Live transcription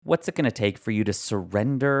What's it going to take for you to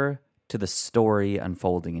surrender to the story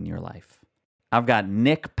unfolding in your life? I've got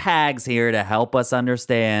Nick Pags here to help us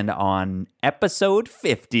understand on episode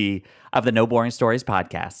 50 of the No Boring Stories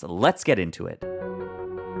podcast. Let's get into it.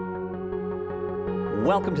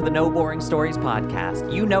 Welcome to the No Boring Stories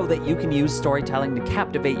podcast. You know that you can use storytelling to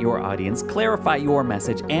captivate your audience, clarify your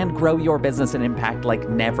message, and grow your business and impact like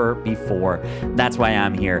never before. That's why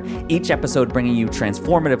I'm here. Each episode bringing you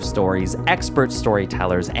transformative stories, expert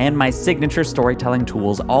storytellers, and my signature storytelling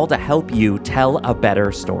tools, all to help you tell a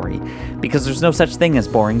better story. Because there's no such thing as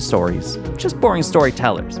boring stories, just boring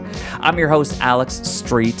storytellers. I'm your host, Alex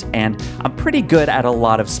Street, and I'm pretty good at a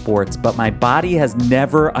lot of sports, but my body has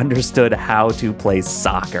never understood how to play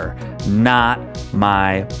soccer. Not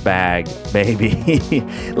my bag, baby.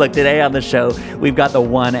 Look, today on the show, we've got the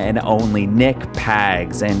one and only Nick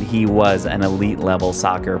Pags, and he was an elite level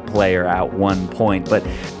soccer player at one point. But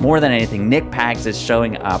more than anything, Nick Pags is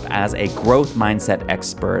showing up as a growth mindset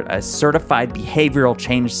expert, a certified behavioral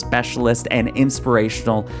change specialist, and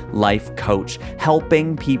inspirational life coach,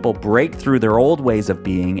 helping people break through their old ways of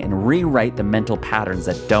being and rewrite the mental patterns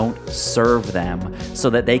that don't serve them so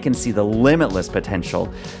that they can see the limitless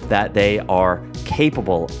potential that they are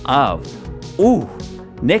capable of. Ooh,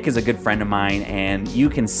 Nick is a good friend of mine, and you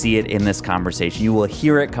can see it in this conversation. You will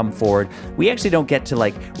hear it come forward. We actually don't get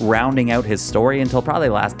to rounding out his story until probably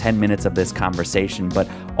the last 10 minutes of this conversation, but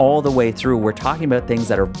all the way through, we're talking about things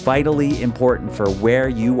that are vitally important for where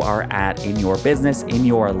you are at in your business, in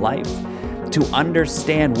your life, to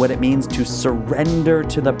understand what it means to surrender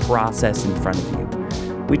to the process in front of you.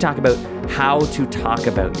 We talk about how to talk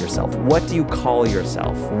about yourself. What do you call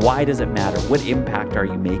yourself? Why does it matter? What impact are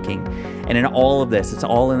you making? And in all of this, it's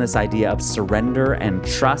all in this idea of surrender and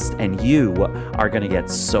trust, and you are going to get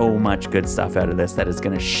so much good stuff out of this that is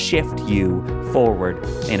going to shift you forward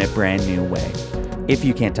in a brand new way. If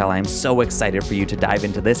you can't tell, I'm so excited for you to dive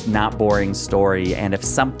into this not boring story. And if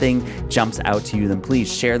something jumps out to you, then please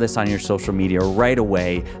share this on your social media right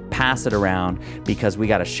away. Pass it around, because we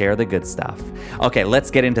got to share the good stuff. Okay, let's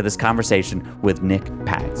get into this conversation with Nick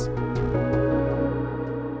Pags.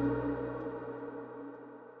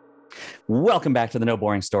 Welcome back to the No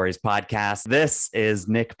Boring Stories podcast. This is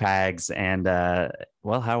Nick Pags. And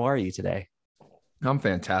how are you today? I'm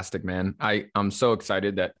fantastic, man. I'm so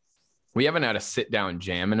excited that we haven't had a sit down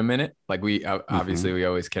jam in a minute. Obviously we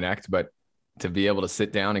always connect, but to be able to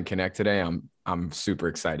sit down and connect today, I'm super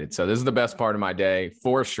excited. So this is the best part of my day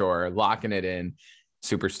for sure. Locking it in.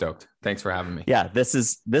 Super stoked. Thanks for having me. Yeah, this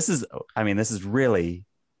is really,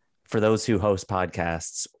 for those who host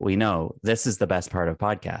podcasts, we know this is the best part of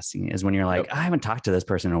podcasting, is when you're like, Yep. I haven't talked to this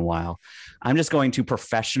person in a while. I'm just going to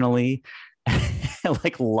professionally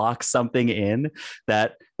lock something in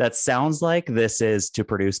that sounds like this is to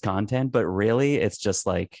produce content, but really it's just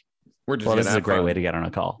this is a great way to get on a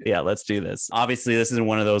call. Yeah, let's do this. Obviously, this isn't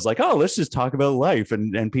one of those let's just talk about life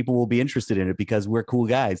and people will be interested in it because we're cool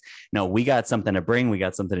guys. No, we got something to bring. We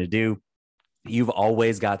got something to do. You've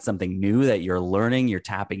always got something new that you're learning, you're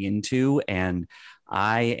tapping into, and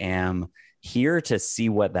I am here to see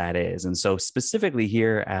what that is. And so specifically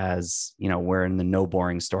here, as you know, we're in the No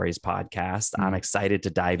Boring Stories podcast. I'm excited to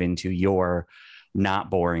dive into your not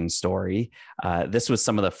boring story. This was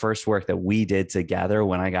some of the first work that we did together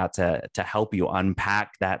when I got to help you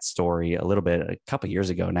unpack that story a little bit, a couple of years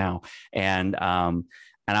ago now. And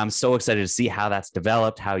I'm so excited to see how that's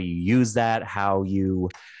developed, how you use that, how you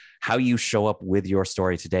show up with your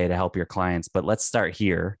story today to help your clients. But let's start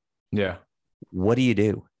here. Yeah. What do you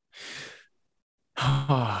do?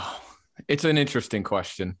 It's an interesting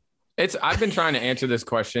question. I've been trying to answer this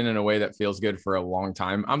question in a way that feels good for a long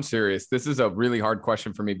time. I'm serious. This is a really hard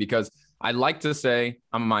question for me because I like to say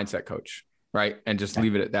I'm a mindset coach, right? And just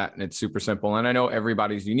leave it at that. And it's super simple. And I know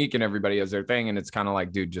everybody's unique and everybody has their thing. And it's kind of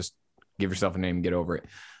like, dude, just give yourself a name and get over it.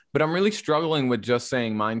 But I'm really struggling with just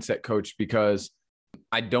saying mindset coach because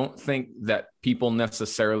I don't think that people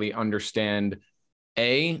necessarily understand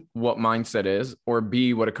A, what mindset is, or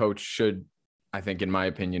B, what a coach should, I think, in my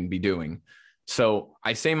opinion, be doing. So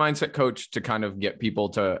I say mindset coach to kind of get people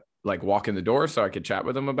to walk in the door so I could chat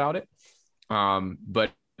with them about it.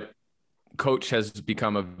 But coach has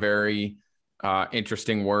become a very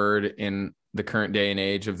interesting word in the current day and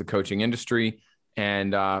age of the coaching industry.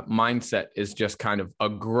 And mindset is just kind of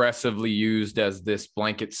aggressively used as this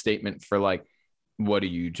blanket statement for what do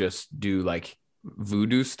you just do,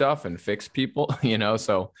 voodoo stuff and fix people,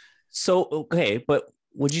 So okay, but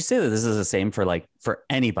would you say that this is the same for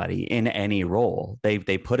anybody in any role?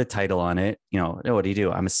 They put a title on it, what do you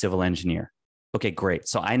do? I'm a civil engineer. Okay, great.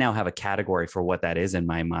 So I now have a category for what that is in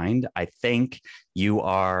my mind. I think you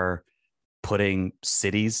are putting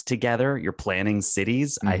cities together. You're planning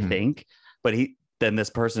cities, I Mhm. think. But then this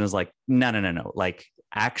person is like, no. Like,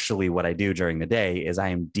 actually, what I do during the day is I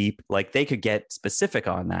am deep. Like, they could get specific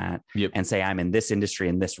on that Yep. and say, I'm in this industry,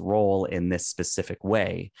 in this role, in this specific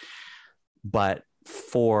way. But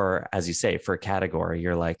for, as you say, for a category,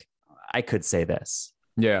 you're like, I could say this,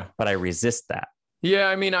 Yeah. but I resist that. Yeah,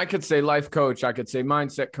 I mean, I could say life coach, I could say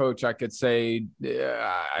mindset coach, I could say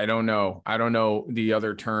I don't know. I don't know the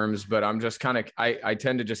other terms, but I'm just kind of I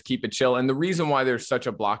tend to just keep it chill. And the reason why there's such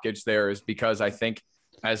a blockage there is because I think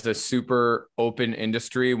as a super open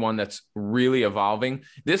industry, one that's really evolving.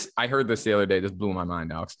 I heard this the other day. This blew my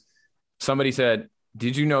mind, Alex. Somebody said,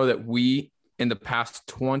 "Did you know that we in the past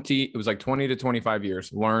 20 to 25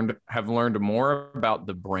 years have learned more about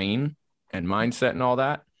the brain and mindset and all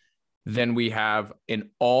that than we have in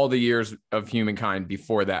all the years of humankind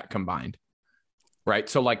before that combined," right?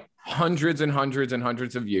 So like hundreds and hundreds and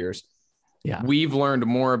hundreds of years, we've learned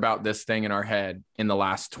more about this thing in our head in the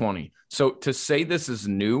last 20. So to say this is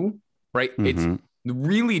new, right? It's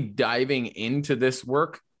really diving into this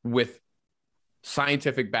work with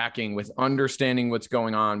scientific backing, with understanding what's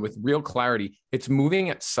going on, with real clarity. It's moving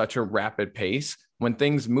at such a rapid pace. When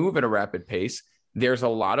things move at a rapid pace, there's a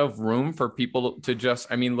lot of room for people to just,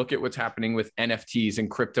 I mean, look at what's happening with NFTs and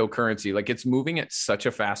cryptocurrency. Like, it's moving at such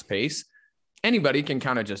a fast pace. Anybody can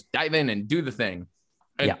kind of just dive in and do the thing.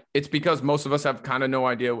 And it's because most of us have kind of no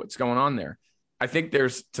idea what's going on there. I think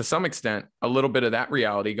there's, to some extent, a little bit of that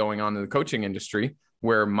reality going on in the coaching industry,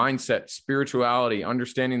 where mindset, spirituality,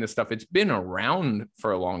 understanding this stuff, it's been around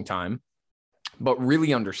for a long time, but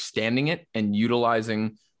really understanding it and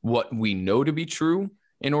utilizing what we know to be true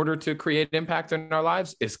in order to create impact in our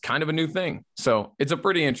lives is kind of a new thing. So it's a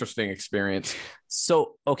pretty interesting experience.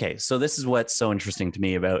 So, okay. So this is what's so interesting to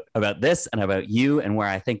me about this and about you, and where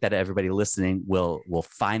I think that everybody listening will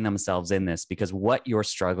find themselves in this, because what you're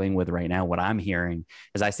struggling with right now, what I'm hearing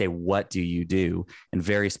is I say, what do you do? And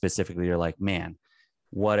very specifically, you're like, man,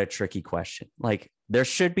 what a tricky question. Like, there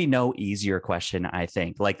should be no easier question. I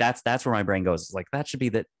think like that's where my brain goes. Like, that should be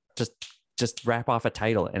that just wrap off a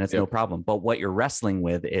title and it's no problem. But what you're wrestling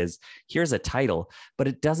with is, here's a title, but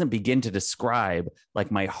it doesn't begin to describe like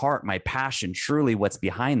my heart, my passion, truly what's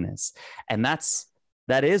behind this. And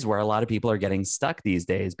that is where a lot of people are getting stuck these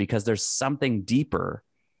days, because there's something deeper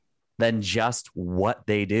than just what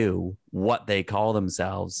they do, what they call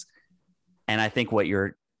themselves. And I think what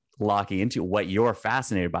you're locking into, what you're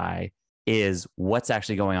fascinated by, is what's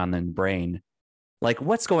actually going on in the brain. Like,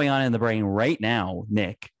 what's going on in the brain right now,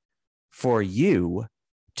 Nick, for you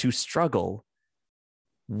to struggle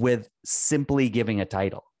with simply giving a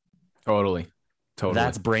title. Totally.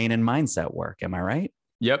 That's brain and mindset work. Am I right?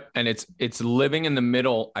 Yep. And it's living in the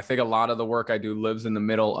middle. I think a lot of the work I do lives in the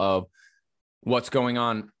middle of what's going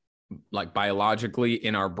on, like biologically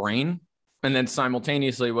in our brain, and then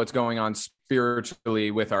simultaneously what's going on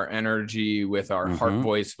spiritually with our energy, with our heart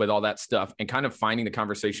voice, with all that stuff, and kind of finding the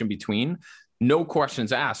conversation between. No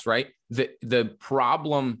questions asked, right? The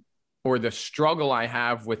problem or the struggle I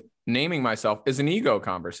have with naming myself is an ego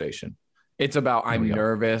conversation. It's about, I'm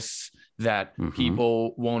nervous that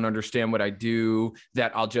people won't understand what I do,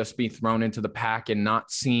 that I'll just be thrown into the pack and not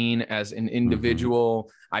seen as an individual.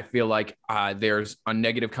 I feel like there's a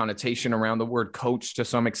negative connotation around the word coach to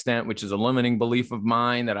some extent, which is a limiting belief of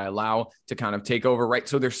mine that I allow to kind of take over, right?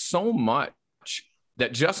 So there's so much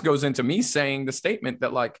that just goes into me saying the statement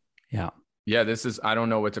that, like, this is, I don't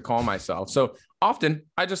know what to call myself. So often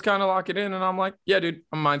I just kind of lock it in and I'm like, yeah, dude,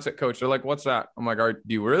 I'm a mindset coach. They're like, what's that? I'm like, all right,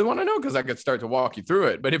 do you really want to know? Because I could start to walk you through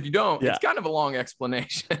it. But if you don't, it's kind of a long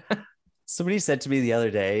explanation. Somebody said to me the other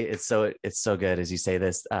day, it's so good as you say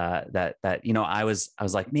this, that, you know, I was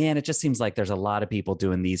like, man, it just seems like there's a lot of people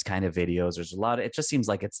doing these kind of videos. There's a lot of, it just seems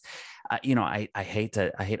like it's, you know, I hate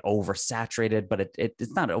oversaturated, but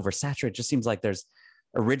it's not oversaturated. It just seems like there's,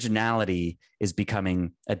 originality is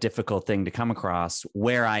becoming a difficult thing to come across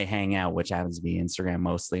where I hang out, which happens to be Instagram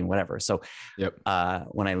mostly and whatever. So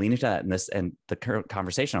when I lean into that and the current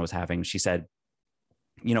conversation I was having, she said,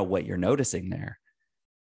 you know, what you're noticing there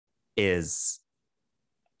is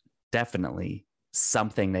definitely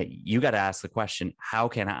something that you got to ask the question, how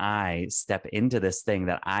can I step into this thing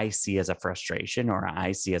that I see as a frustration or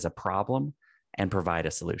I see as a problem and provide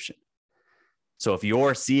a solution? So if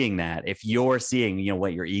you're seeing that, if you're seeing, you know,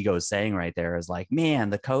 what your ego is saying right there is like, man,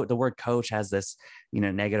 the word coach has this, you know,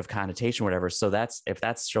 negative connotation, whatever. So if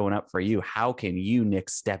that's showing up for you, how can you, Nick,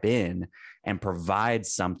 step in and provide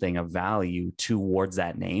something of value towards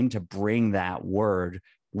that name to bring that word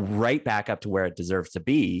right back up to where it deserves to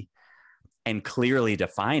be and clearly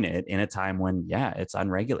define it in a time when, it's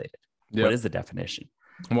unregulated. What is the definition?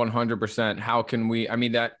 100%. How can we, I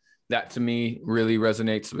mean, that to me really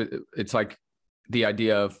resonates with, it's like the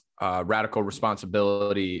idea of radical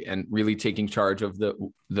responsibility and really taking charge of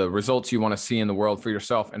the results you want to see in the world for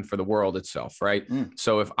yourself and for the world itself. Right.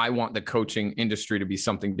 So if I want the coaching industry to be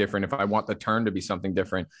something different, if I want the turn to be something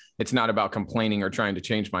different, it's not about complaining or trying to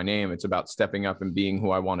change my name. It's about stepping up and being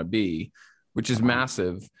who I want to be, which is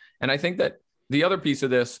massive. And I think that the other piece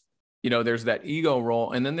of this, there's that ego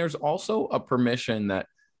role. And then there's also a permission that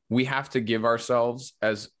we have to give ourselves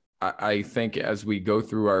as I think as we go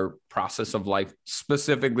through our process of life,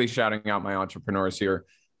 specifically shouting out my entrepreneurs here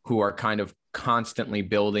who are kind of constantly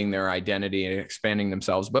building their identity and expanding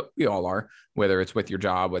themselves, but we all are, whether it's with your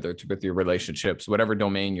job, whether it's with your relationships, whatever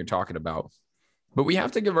domain you're talking about. But we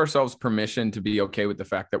have to give ourselves permission to be okay with the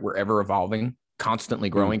fact that we're ever evolving,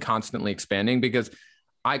 constantly growing, constantly expanding, because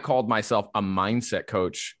I called myself a mindset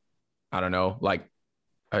coach, I don't know, like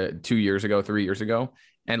 2 years ago, 3 years ago.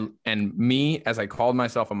 And me, as I called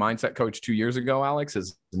myself a mindset coach 2 years ago, Alex,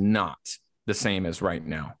 is not the same as right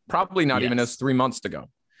now. Probably not even as 3 months ago.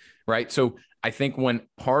 Right. So I think when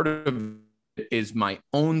part of it is my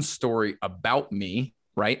own story about me,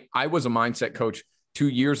 right? I was a mindset coach 2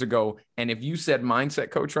 years ago. And if you said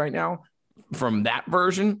mindset coach right now from that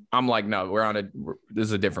version, I'm like, no, this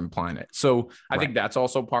is a different planet. So I think that's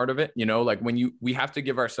also part of it. Like we have to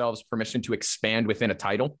give ourselves permission to expand within a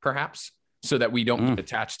title, perhaps, so that we don't get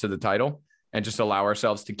attached to the title and just allow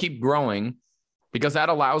ourselves to keep growing, because that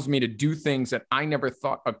allows me to do things that I never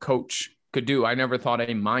thought a coach could do. I never thought a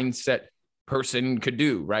mindset person could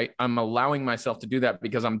do, right? I'm allowing myself to do that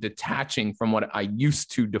because I'm detaching from what I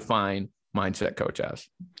used to define mindset coach as.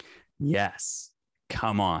 Yes.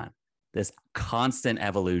 Come on. This constant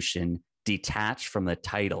evolution, detached from the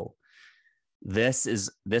title. This is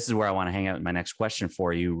where I want to hang out. My next question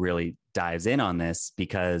for you really dives in on this,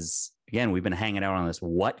 because again, we've been hanging out on this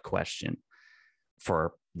what question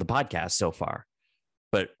for the podcast so far,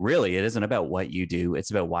 but really it isn't about what you do.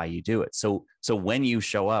 It's about why you do it. So when you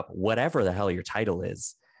show up, whatever the hell your title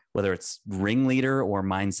is, whether it's ringleader or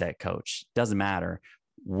mindset coach, doesn't matter.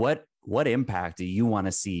 What impact do you want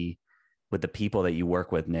to see with the people that you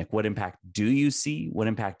work with, Nick? What impact do you see? What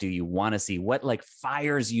impact do you want to see? What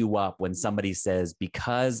fires you up when somebody says,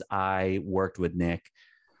 because I worked with Nick,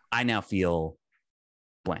 I now feel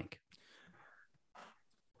blank?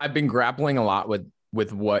 I've been grappling a lot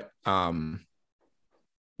with what that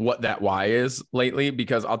why is lately,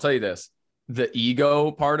 because I'll tell you this, the ego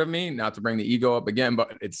part of me, not to bring the ego up again,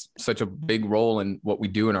 but it's such a big role in what we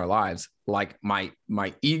do in our lives. Like my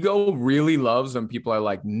ego really loves when people are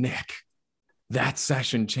like, Nick, that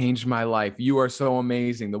session changed my life. You are so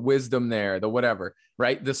amazing. The wisdom there, the whatever,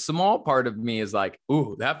 right? The small part of me is like,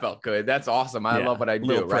 ooh, that felt good. That's awesome. I love what I do.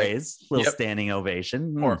 Little right? praise, little standing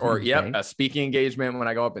ovation. Or a speaking engagement when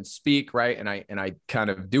I go up and speak, right? And I kind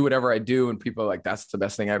of do whatever I do, and people are like, that's the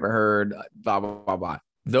best thing I ever heard, blah, blah, blah, blah.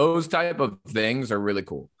 Those type of things are really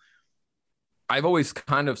cool. I've always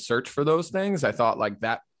kind of searched for those things. I thought like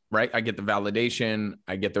that, right? I get the validation,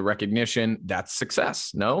 I get the recognition. That's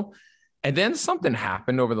success. No. And then something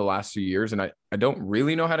happened over the last few years, and I don't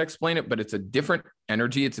really know how to explain it, but it's a different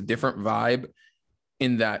energy. It's a different vibe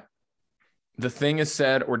in that the thing is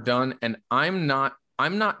said or done. And I'm not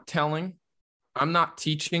telling, I'm not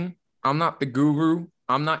teaching, I'm not the guru.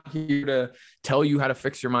 I'm not here to tell you how to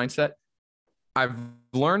fix your mindset. I've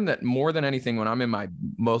learned that more than anything, when I'm in my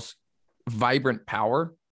most vibrant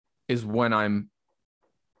power is when I'm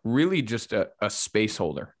really just a space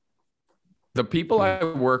holder. The people I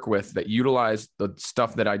work with that utilize the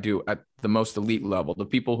stuff that I do at the most elite level, the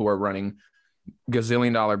people who are running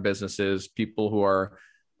gazillion-dollar businesses, people who are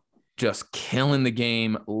just killing the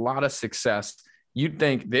game, a lot of success, you'd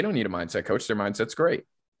think they don't need a mindset coach. Their mindset's great.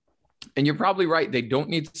 And you're probably right. They don't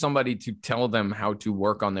need somebody to tell them how to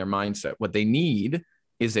work on their mindset. What they need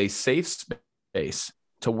is a safe space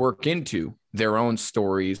to work into their own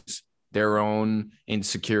stories, their own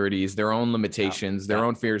insecurities, their own limitations, their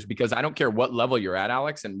own fears, because I don't care what level you're at,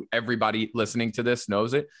 Alex, and everybody listening to this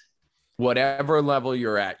knows it. Whatever level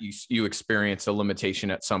you're at, you experience a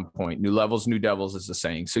limitation at some point. New levels, new devils is the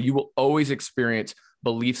saying. So you will always experience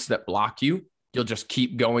beliefs that block you. You'll just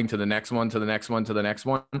keep going to the next one, to the next one, to the next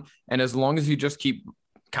one. And as long as you just keep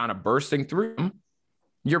kind of bursting through them,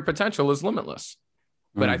 your potential is limitless.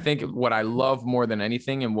 But I think what I love more than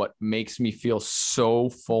anything, and what makes me feel so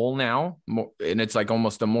full now, and it's like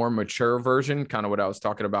almost a more mature version, kind of what I was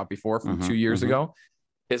talking about before from 2 years ago,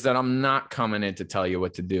 is that I'm not coming in to tell you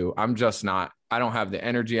what to do. I'm just not. I don't have the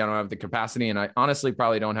energy. I don't have the capacity. And I honestly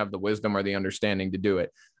probably don't have the wisdom or the understanding to do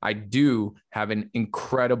it. I do have an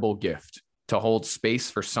incredible gift to hold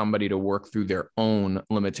space for somebody to work through their own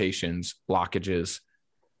limitations, blockages,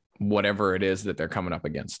 whatever it is that they're coming up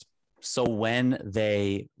against. So when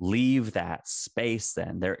they leave that space,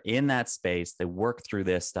 then they're in that space, they work through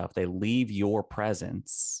this stuff, they leave your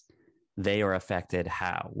presence, they are affected.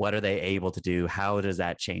 How? What are they able to do? How does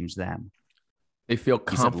that change them? They feel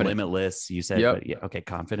confident. You said limitless. You said, Yep. But yeah, okay,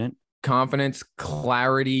 confident. Confidence,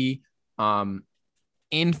 clarity,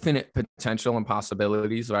 infinite potential and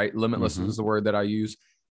possibilities, right? Limitless is the word that I use.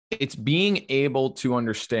 It's being able to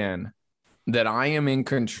understand that I am in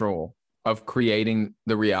control of creating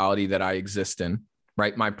the reality that I exist in,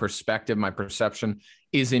 right? My perspective, my perception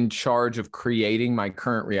is in charge of creating my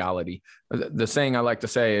current reality. The saying I like to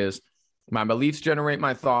say is, my beliefs generate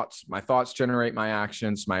my thoughts generate my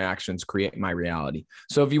actions create my reality.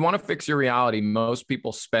 So if you want to fix your reality, most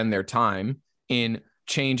people spend their time in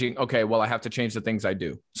changing. Okay, well, I have to change the things I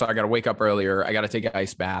do. So I got to wake up earlier. I got to take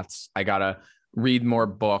ice baths. I got to read more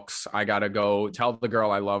books. I got to go tell the girl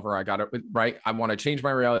I love her. Right? I want to change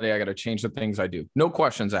my reality. I got to change the things I do. No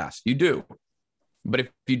questions asked. You do. But if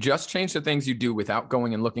you just change the things you do without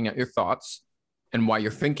going and looking at your thoughts and why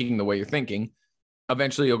you're thinking the way you're thinking,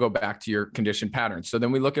 eventually you'll go back to your conditioned patterns. So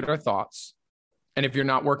then we look at our thoughts. And if you're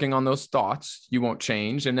not working on those thoughts, you won't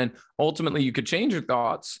change. And then ultimately you could change your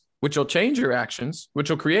thoughts, which will change your actions, which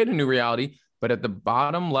will create a new reality. But at the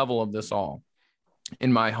bottom level of this all,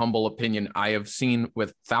 in my humble opinion, I have seen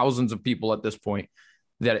with thousands of people at this point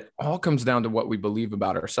that it all comes down to what we believe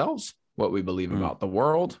about ourselves, what we believe about the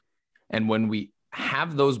world. And when we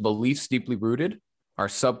have those beliefs deeply rooted, our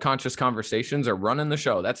subconscious conversations are running the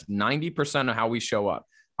show. That's 90% of how we show up.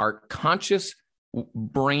 Our conscious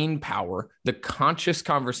brain power, the conscious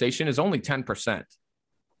conversation is only 10%,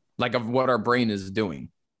 like of what our brain is doing.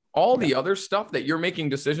 All the other stuff that you're making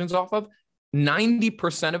decisions off of,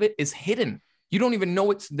 90% of it is hidden. You don't even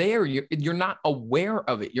know it's there. You're not aware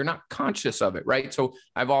of it. You're not conscious of it, right? So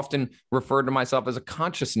I've often referred to myself as a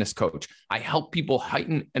consciousness coach. I help people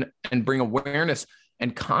heighten and bring awareness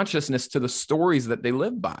and consciousness to the stories that they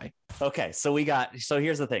live by. Okay. So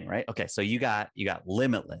here's the thing, right? Okay. So you got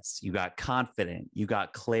limitless, you got confident, you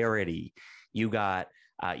got clarity, you got,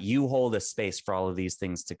 you hold a space for all of these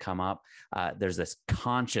things to come up. There's this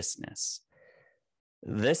consciousness.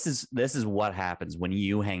 This is what happens when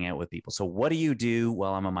you hang out with people. So what do you do?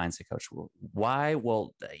 Well, I'm a mindset coach. Why?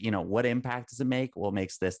 Well, what impact does it make? Well, it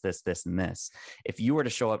makes this, and this. If you were to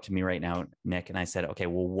show up to me right now, Nick, and I said, okay,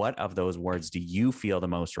 well, what of those words do you feel the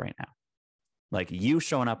most right now? Like you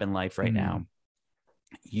showing up in life right now,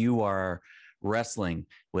 you are wrestling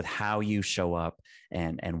with how you show up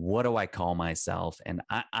and what do I call myself? And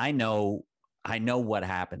I know what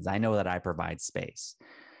happens. I know that I provide space.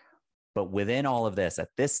 But within all of this, at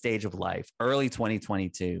this stage of life, early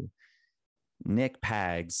 2022, Nick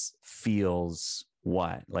Pags feels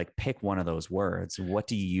what? Like, pick one of those words. What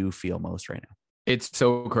do you feel most right now? It's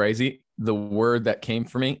so crazy. The word that came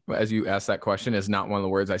for me as you asked that question is not one of the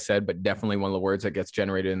words I said, but definitely one of the words that gets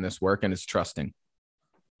generated in this work, and it's trusting.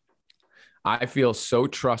 I feel so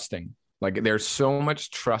trusting. Like there's so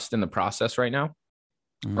much trust in the process right now.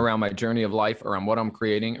 Around my journey of life, around what I'm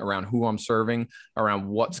creating, around who I'm serving, around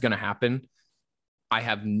what's going to happen. I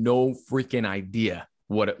have no freaking idea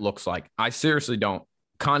what it looks like. I seriously don't.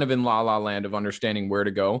 Kind of in la la land of understanding where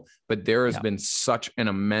to go, but there has been such an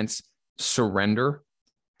immense surrender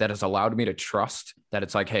that has allowed me to trust that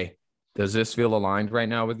it's like, hey, does this feel aligned right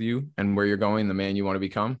now with you and where you're going, the man you want to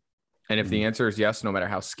become? And if the answer is yes, no matter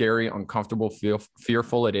how scary, uncomfortable,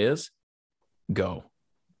 fearful it is, go.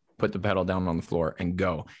 Put the pedal down on the floor and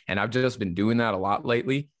go. And I've just been doing that a lot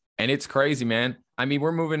lately. And it's crazy, man. I mean,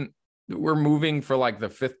 we're moving for like the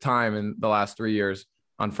 5th time in the last 3 years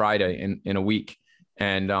on Friday in a week.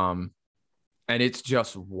 And it's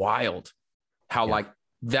just wild how like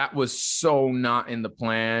that was so not in the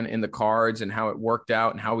plan, in the cards, and how it worked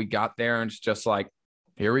out and how we got there. And it's just like,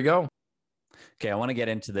 here we go. Okay. I want to get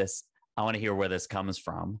into this. I want to hear where this comes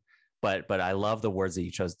from, but I love the words that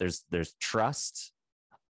you chose. There's trust.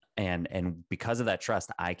 And because of that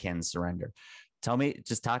trust, I can surrender.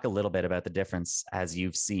 Just talk a little bit about the difference as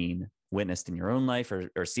you've witnessed in your own life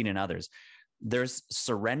or seen in others. There's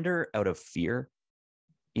surrender out of fear.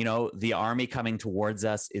 The army coming towards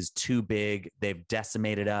us is too big. They've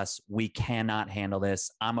decimated us. We cannot handle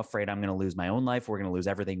this. I'm afraid I'm going to lose my own life. We're going to lose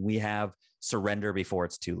everything we have. Surrender before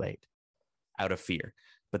it's too late, out of fear.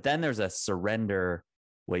 But then there's a surrender,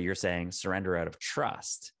 what you're saying, surrender out of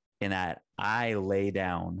trust, in that I lay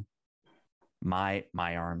down my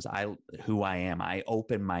arms, who I am. I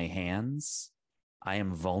open my hands. I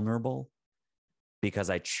am vulnerable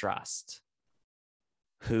because I trust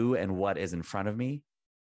who and what is in front of me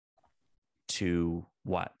to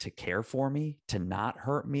what? To care for me, to not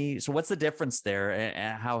hurt me. So what's the difference there?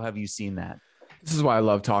 And how have you seen that? This is why I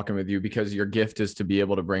love talking with you, because your gift is to be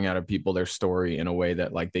able to bring out of people their story in a way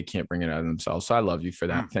that like they can't bring it out of themselves. So I love you for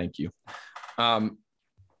that. Thank you.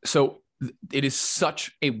 So it is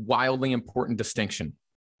such a wildly important distinction.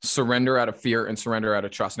 Surrender out of fear and surrender out of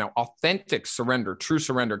trust. Now, authentic surrender, true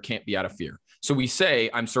surrender can't be out of fear. So we say,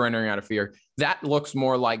 I'm surrendering out of fear. That looks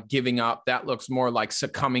more like giving up. That looks more like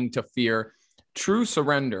succumbing to fear. True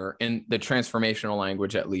surrender, in the transformational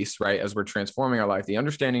language, at least, right? As we're transforming our life, the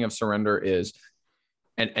understanding of surrender is,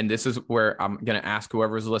 and this is where I'm going to ask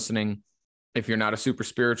whoever's listening, if you're not a super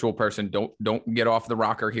spiritual person, don't get off the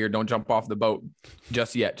rocker here. Don't jump off the boat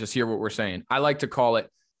just yet. Just hear what we're saying. I like to call it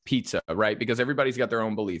pizza, right? Because everybody's got their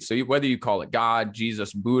own beliefs. So whether you call it God,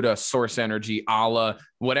 Jesus, Buddha, source energy, Allah,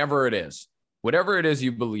 whatever it is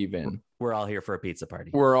you believe in. We're all here for a pizza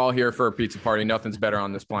party. We're all here for a pizza party. Nothing's better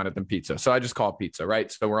on this planet than pizza. So I just call it pizza,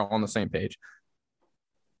 right? So we're all on the same page.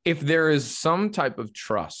 If there is some type of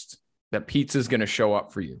trust that pizza is going to show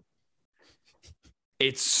up for you,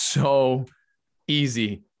 it's so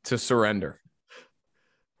easy to surrender.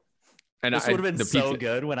 And this would have been so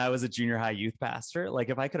good when I was a junior high youth pastor. Like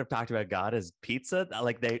if I could have talked about God as pizza,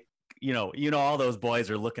 like they, all those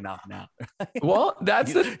boys are looking up now. Well,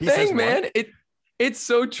 that's the thing, says, man. It's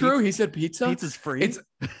so true. He said pizza. Pizza's free.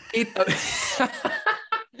 It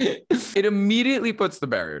immediately puts the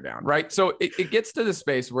barrier down, right? So it gets to the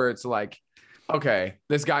space where it's like, okay,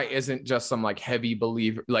 this guy isn't just some like heavy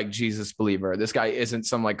believer, like Jesus believer. This guy isn't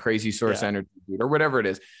some like crazy source energy dude or whatever it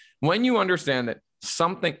is. When you understand that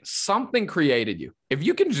something created you, if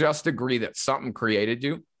you can just agree that something created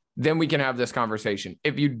you, then we can have this conversation.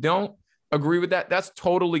 If you don't agree with that, that's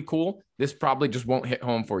totally cool. This probably just won't hit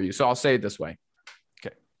home for you. So I'll say it this way.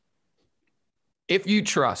 Okay. If you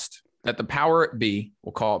trust that the power at be,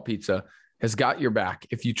 we'll call it pizza, has got your back,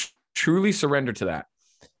 if you truly surrender to that,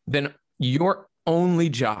 then your only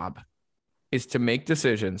job is to make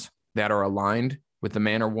decisions that are aligned with the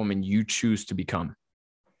man or woman you choose to become.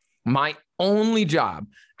 My only job,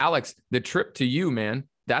 Alex, the trip to you, man,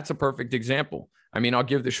 that's a perfect example. I mean, I'll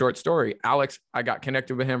give the short story. Alex, I got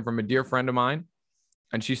connected with him from a dear friend of mine.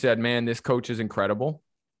 And she said, man, this coach is incredible.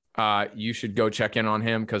 You should go check in on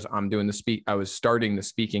him because I'm doing I was starting the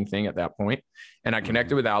speaking thing at that point. And I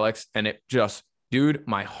connected with Alex and it just, dude,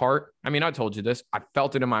 my heart, I mean, I told you this, I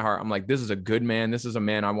felt it in my heart. I'm like, this is a good man. This is a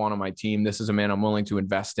man I want on my team. This is a man I'm willing to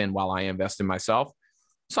invest in while I invest in myself.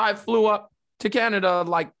 So I flew up to Canada,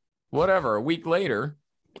 like whatever, a week later.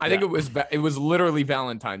 I think it was literally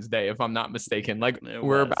Valentine's Day, if I'm not mistaken. Like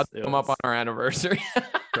we're about to come up on our anniversary.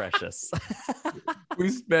 Precious.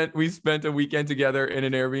 we spent a weekend together in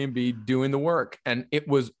an Airbnb doing the work. And it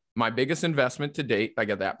was my biggest investment to date, like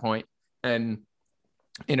at that point, and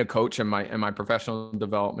in a coach and my professional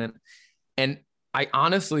development. And I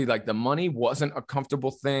honestly, like, the money wasn't a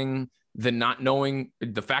comfortable thing. The not knowing,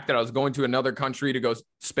 the fact that I was going to another country to go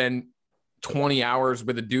spend 20 hours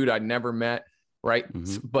with a dude I'd never met. Right.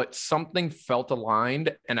 Mm-hmm. But something felt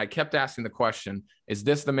aligned. And I kept asking the question, is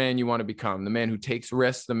this the man you want to become? The man who takes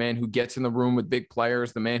risks, the man who gets in the room with big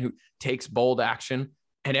players, the man who takes bold action.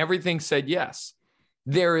 And everything said yes.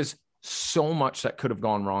 There is so much that could have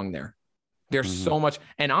gone wrong there. There's so much.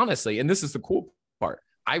 And honestly, and this is the cool part,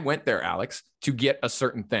 I went there, Alex, to get a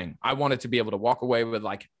certain thing. I wanted to be able to walk away with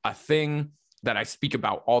like a thing that I speak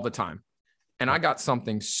about all the time. And I got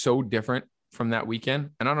something so different from that weekend.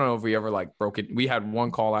 And I don't know if we ever like broke it. We had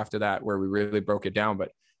one call after that where we really broke it down,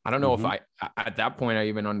 but I don't know if at that point I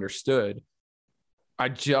even understood. I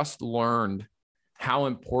just learned how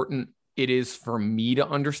important it is for me to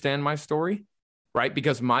understand my story, right?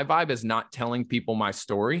 Because my vibe is not telling people my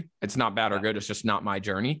story. It's not bad or good. It's just not my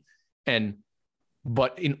journey.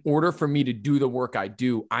 But in order for me to do the work I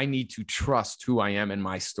do, I need to trust who I am in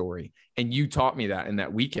my story. And you taught me that in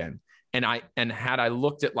that weekend. And had I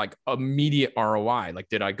looked at like immediate ROI, like,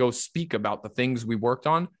 did I go speak about the things we worked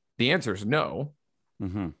on? The answer is no.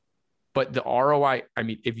 Mm-hmm. But the ROI, I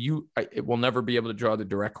mean, it will never be able to draw the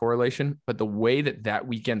direct correlation, but the way that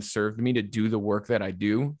weekend served me to do the work that I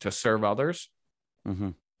do to serve others,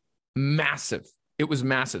 massive. It was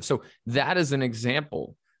massive. So that is an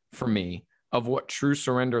example for me of what true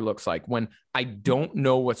surrender looks like when I don't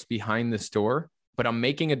know what's behind this door, but I'm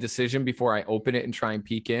making a decision before I open it and try and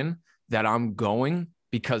peek in, that I'm going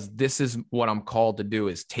because this is what I'm called to do,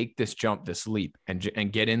 is take this jump, this leap, and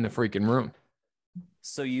get in the freaking room.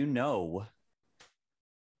 So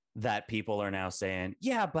that people are now saying,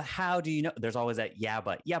 yeah, but how do you know? There's always that, yeah,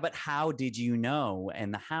 but how did you know?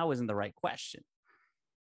 And the how isn't the right question.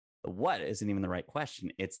 The what isn't even the right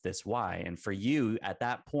question. It's this why. And for you at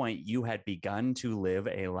that point, you had begun to live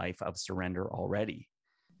a life of surrender already.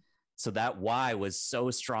 So that why was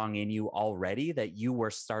so strong in you already that you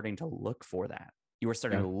were starting to look for that. You were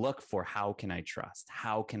starting to look for, how can I trust?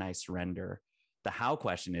 How can I surrender? The how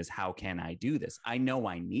question is, how can I do this? I know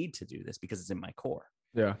I need to do this because it's in my core.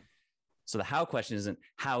 Yeah. So the how question isn't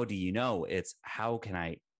how do you know? It's how can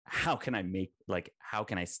I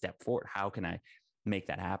step forward? How can I make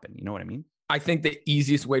that happen? You know what I mean? I think the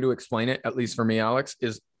easiest way to explain it, at least for me, Alex,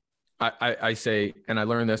 is I say, and I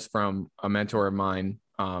learned this from a mentor of mine,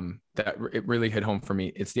 that it really hit home for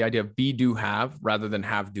me. It's the idea of be, do, have, rather than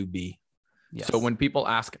have, do, be. Yes. So when people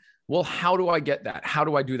ask, well, how do I get that? How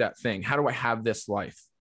do I do that thing? How do I have this life?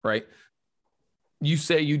 Right? You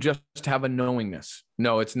say you just have a knowingness.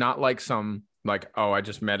 No, it's not like oh, I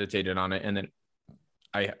just meditated on it and then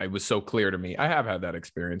I was so clear to me. I have had that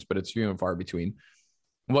experience, but it's few and far between.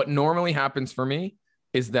 What normally happens for me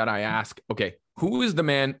is that I ask, okay, who is the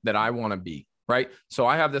man that I want to be? Right. So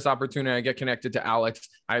I have this opportunity. I get connected to Alex.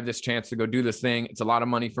 I have this chance to go do this thing. It's a lot of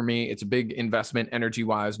money for me. It's a big investment, energy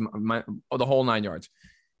wise, the whole 9 yards.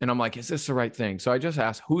 And I'm like, is this the right thing? So I just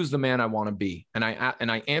ask, who's the man I want to be? And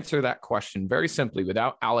I answer that question very simply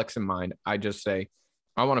without Alex in mind. I just say,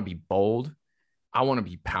 I want to be bold. I want to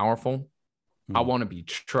be powerful. I want to be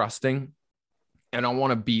trusting. And I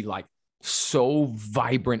want to be like so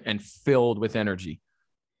vibrant and filled with energy.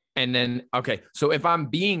 And then, okay, so if I'm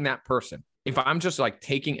being that person, if I'm just like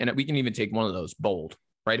taking, and we can even take one of those, bold,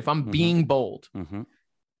 right? If I'm being bold,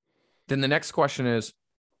 then the next question is,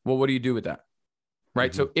 well, what do you do with that?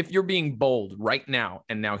 Right. So if you're being bold right now,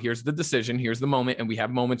 and now here's the decision, here's the moment, and we have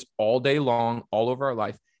moments all day long, all over our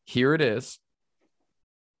life. Here it is.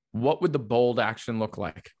 What would the bold action look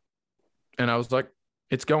like? And I was like,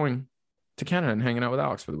 it's going to Canada and hanging out with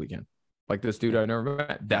Alex for the weekend. Like this dude I never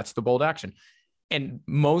met. That's the bold action. And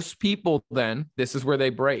most people then, this is where they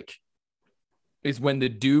break, is when the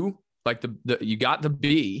do, like you got the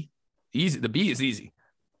B, easy. The B is easy.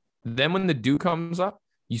 Then when the do comes up,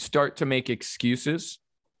 you start to make excuses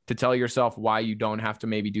to tell yourself why you don't have to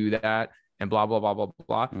maybe do that and blah, blah, blah, blah,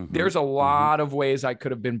 blah. There's a lot of ways I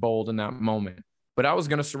could have been bold in that moment, but I was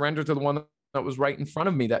going to surrender to the one that was right in front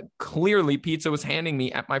of me, that clearly pizza was handing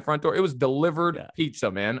me at my front door. It was delivered pizza,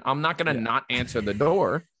 man. I'm not going to not answer the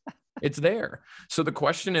door. It's there. So the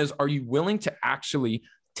question is, are you willing to actually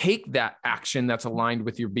take that action that's aligned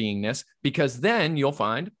with your beingness? Because then you'll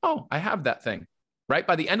find, oh, I have that thing. Right.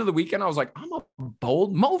 By the end of the weekend, I was like, I'm a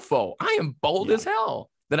bold mofo. I am bold as hell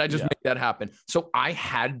that I just made that happen. So I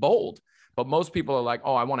had bold, but most people are like,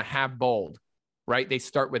 oh, I want to have bold. Right. They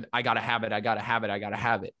start with, I got to have it. I got to have it. I got to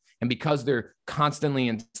have it. And because they're constantly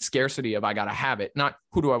in scarcity of, I got to have it, not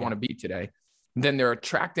who do I want to be today, then they're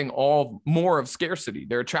attracting all more of scarcity.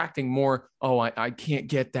 They're attracting more, oh, I can't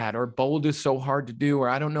get that, or bold is so hard to do, or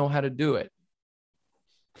I don't know how to do it.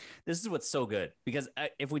 This is what's so good, because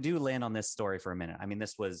if we do land on this story for a minute, I mean,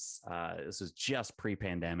 this was just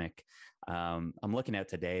pre-pandemic. I'm looking at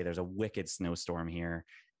today, there's a wicked snowstorm here,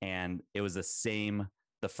 and it was the same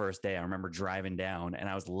the first day. I remember driving down and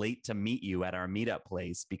I was late to meet you at our meetup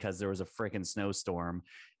place because there was a freaking snowstorm.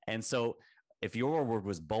 And so if your word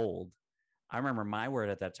was bold, I remember my word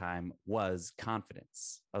at that time was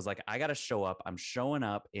confidence. I was like, I got to show up. I'm showing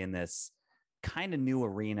up in this kind of new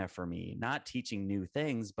arena for me, not teaching new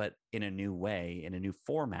things, but in a new way, in a new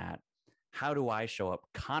format. How do I show up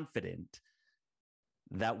confident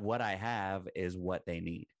that what I have is what they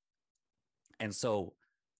need? And so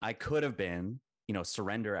I could have been,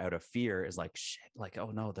 surrender out of fear is like, shit, like,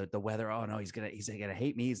 oh no, the weather. Oh no, he's going to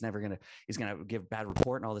hate me. He's going to give bad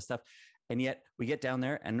report and all this stuff. And yet we get down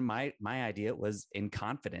there, and my idea was in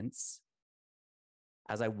confidence.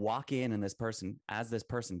 As I walk in and this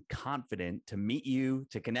person confident to meet you,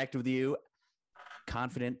 to connect with you,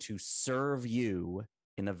 confident to serve you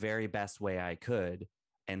in the very best way I could,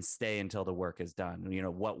 and stay until the work is done.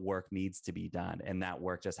 What work needs to be done. And that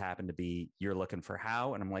work just happened to be, you're looking for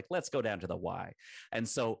how, and I'm like, let's go down to the why. And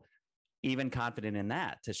so even confident in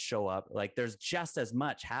that, to show up, like there's just as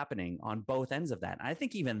much happening on both ends of that. And I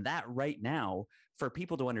think even that right now, for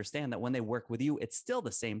people to understand that when they work with you, it's still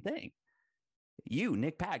the same thing. You,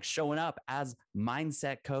 Nick Pack, showing up as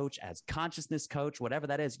mindset coach, as consciousness coach, whatever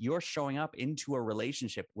that is, you're showing up into a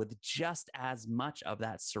relationship with just as much of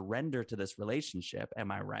that surrender to this relationship.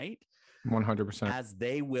 Am I right? 100%. As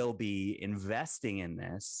they will be investing in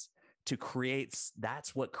this to create,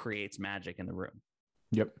 that's what creates magic in the room.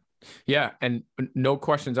 Yep. Yeah. And no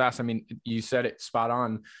questions asked. I mean, you said it spot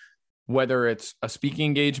on. Whether it's a speaking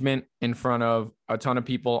engagement in front of a ton of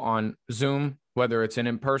people on Zoom, whether it's an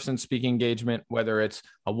in-person speaking engagement, whether it's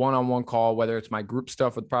a one-on-one call, whether it's my group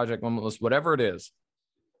stuff with Project Limitless, whatever it is,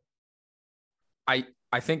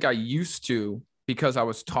 I think I used to, because I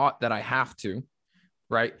was taught that I have to,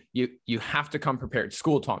 right? You have to come prepared.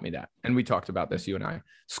 School taught me that. And we talked about this, you and I.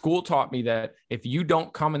 School taught me that if you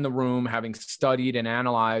don't come in the room having studied and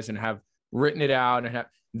analyzed and have written it out, and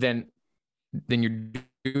then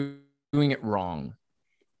you're doing it wrong.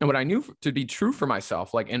 And what I knew to be true for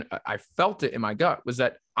myself, and I felt it in my gut, was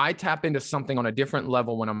that I tap into something on a different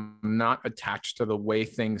level when I'm not attached to the way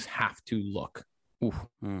things have to look.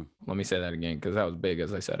 Let me say that again, because that was big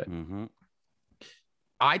as I said it. Mm-hmm.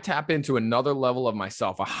 I tap into another level of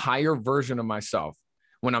myself, a higher version of myself,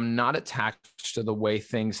 when I'm not attached to the way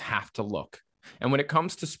things have to look. And when it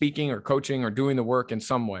comes to speaking or coaching or doing the work in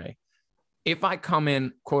some way, if I come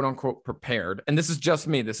in, quote unquote, prepared, and this is just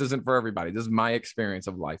me, this isn't for everybody, this is my experience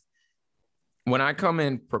of life. When I come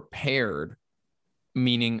in prepared,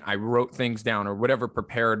 meaning I wrote things down or whatever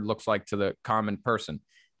prepared looks like to the common person,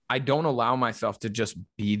 I don't allow myself to just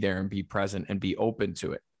be there and be present and be open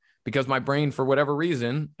to it, because my brain, for whatever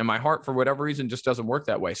reason, and my heart, for whatever reason, just doesn't work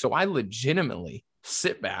that way. So I legitimately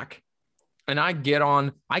sit back and I get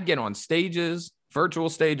on stages, virtual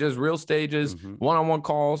stages, real stages, one-on-one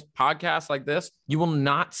calls, podcasts like this. You will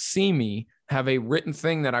not see me have a written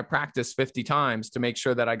thing that I practiced 50 times to make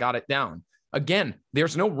sure that I got it down. Again,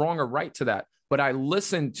 there's no wrong or right to that, but I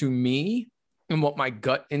listen to me and what my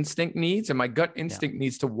gut instinct needs. And my gut instinct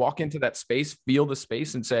needs to walk into that space, feel the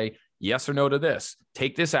space, and say yes or no to this,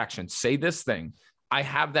 take this action, say this thing. I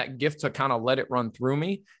have that gift to kind of let it run through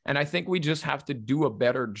me. And I think we just have to do a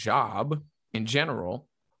better job in general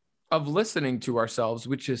of listening to ourselves,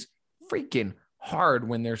 which is freaking hard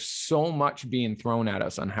when there's so much being thrown at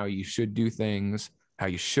us on how you should do things, how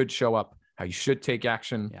you should show up, how you should take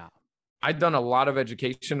action. Yeah. I've done a lot of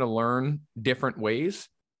education to learn different ways.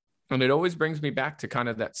 And it always brings me back to kind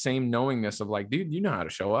of that same knowingness of like, dude, you know how to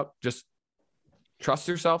show up. Just trust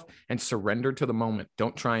yourself and surrender to the moment.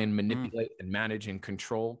 Don't try and manipulate and manage and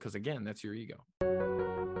control, because again, that's your ego.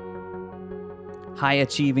 High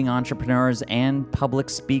achieving entrepreneurs and public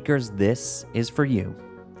speakers, this is for you.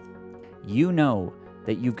 You know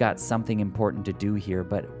that you've got something important to do here,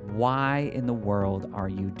 but why in the world are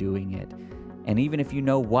you doing it? And even if you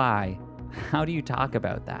know why, how do you talk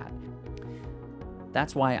about that?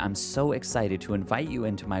 That's why I'm so excited to invite you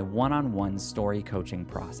into my one-on-one story coaching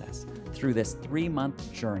process. Through this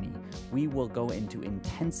 3-month journey, we will go into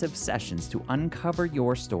intensive sessions to uncover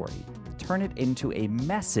your story, turn it into a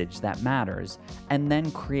message that matters, and then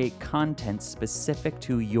create content specific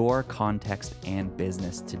to your context and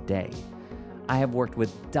business today. I have worked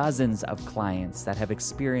with dozens of clients that have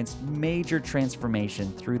experienced major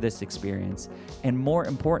transformation through this experience, and more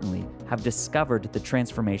importantly, have discovered the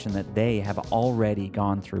transformation that they have already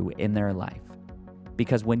gone through in their life.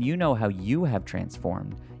 Because when you know how you have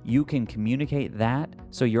transformed, you can communicate that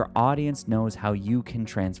so your audience knows how you can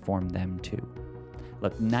transform them too.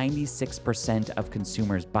 Look, 96% of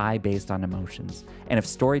consumers buy based on emotions, and if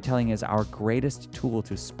storytelling is our greatest tool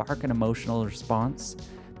to spark an emotional response,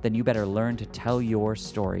 then you better learn to tell your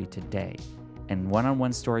story today. And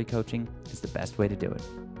one-on-one story coaching is the best way to do it.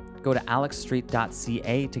 Go to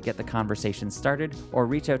alexstreet.ca to get the conversation started, or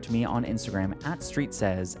reach out to me on Instagram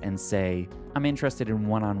 @StreetSays and say, I'm interested in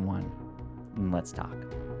one-on-one, and let's talk.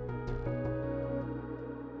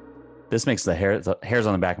 This makes the hairs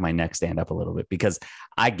on the back of my neck stand up a little bit, because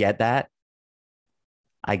I get that.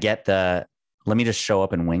 I get let me just show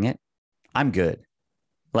up and wing it. I'm good.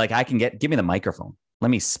 Like give me the microphone. Let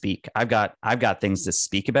me speak. I've got things to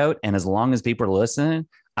speak about. And as long as people are listening,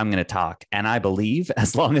 I'm going to talk. And I believe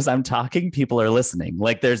as long as I'm talking, people are listening.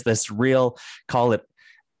 Like there's this real, call it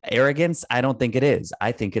arrogance. I don't think it is.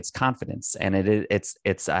 I think it's confidence. And it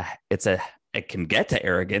can get to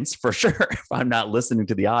arrogance for sure. If I'm not listening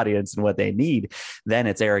to the audience and what they need, then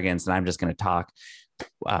it's arrogance. And I'm just going to talk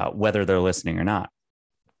whether they're listening or not.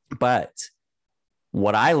 But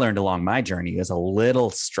what I learned along my journey is a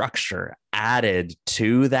little structure added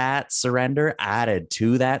to that surrender, added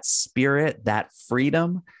to that spirit, that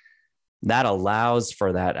freedom that allows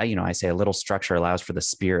for that. I say a little structure allows for the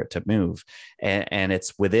spirit to move. And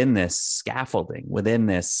it's within this scaffolding, within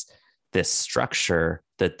this structure,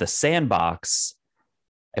 that the sandbox.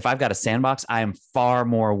 If I've got a sandbox, I am far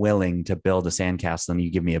more willing to build a sandcastle than you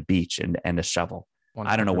give me a beach and a shovel. 100%.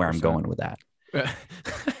 I don't know where I'm going with that.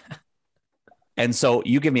 And so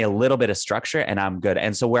you give me a little bit of structure and I'm good.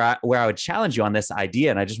 And so where I would challenge you on this idea,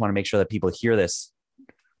 and I just want to make sure that people hear this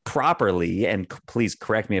properly, and please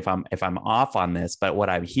correct me if I'm off on this, but what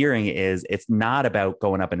I'm hearing is it's not about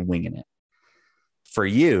going up and winging it. For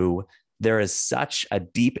you, there is such a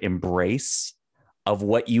deep embrace of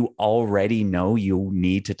what you already know you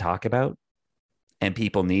need to talk about and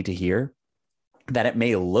people need to hear, that it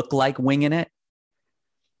may look like winging it,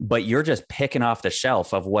 but you're just picking off the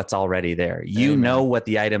shelf of what's already there. You Amen. know what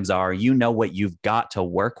the items are, you know what you've got to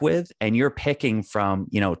work with, and you're picking from,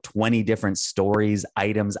 20 different stories,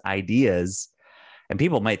 items, ideas. And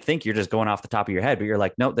people might think you're just going off the top of your head, but you're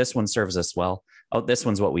like, no, this one serves us well. Oh, this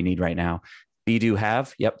one's what we need right now. Be Do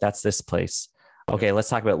Have. Yep. That's this place. Okay. Let's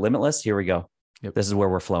talk about Limitless. Here we go. Yep. This is where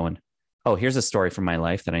we're flowing. Oh, here's a story from my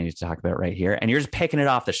life that I need to talk about right here. And you're just picking it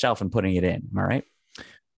off the shelf and putting it in. Am I right?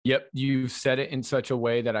 Yep. You said it in such a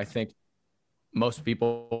way that I think most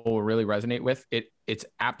people will really resonate with it. It's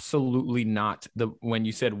absolutely not when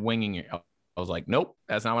you said winging it, I was like, nope,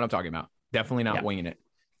 that's not what I'm talking about. Definitely not winging it.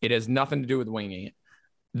 It has nothing to do with winging it.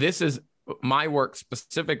 This is my work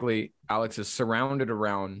specifically, Alex, is surrounded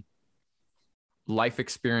around life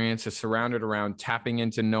experience, is surrounded around tapping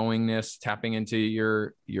into knowingness, tapping into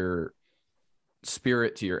your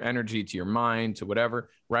spirit, to your energy, to your mind, to whatever,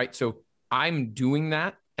 right? So I'm doing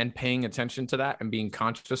that and paying attention to that and being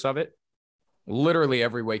conscious of it literally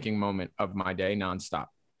every waking moment of my day, nonstop.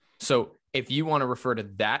 So if you want to refer to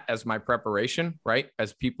that as my preparation, right?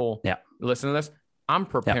 As people listen to this, I'm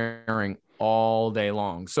preparing all day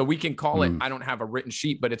long. So we can call it, I don't have a written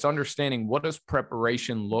sheet, but it's understanding, what does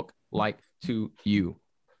preparation look like to you?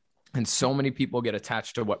 And so many people get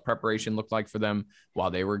attached to what preparation looked like for them while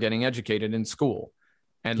they were getting educated in school.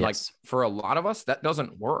 And like for a lot of us, that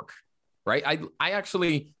doesn't work, right? I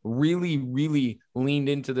actually really, really leaned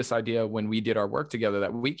into this idea when we did our work together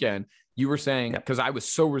that weekend. You were saying, because I was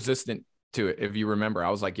so resistant to it. If you remember, I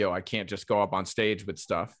was like, yo, I can't just go up on stage with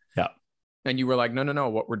stuff. Yeah. And you were like, no.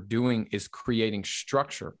 What we're doing is creating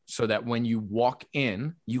structure so that when you walk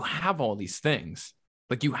in, you have all these things.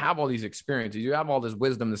 Like you have all these experiences, you have all this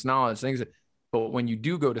wisdom, this knowledge, things. But when you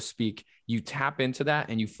do go to speak, you tap into that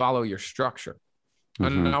and you follow your structure.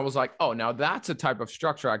 And I was like, oh, now that's a type of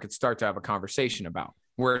structure I could start to have a conversation about,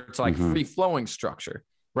 where it's like free flowing structure,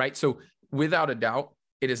 right? So without a doubt,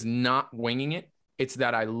 it is not winging it. It's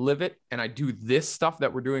that I live it and I do this stuff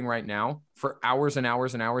that we're doing right now for hours and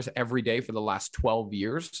hours and hours every day for the last 12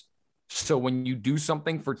 years. So when you do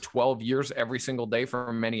something for 12 years, every single day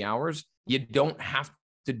for many hours, you don't have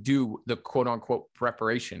to do the quote unquote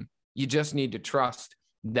preparation. You just need to trust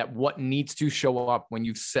that what needs to show up when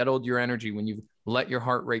you've settled your energy, when you've let your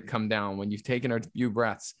heart rate come down, when you've taken a few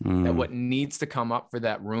breaths, that what needs to come up for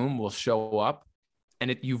that room will show up.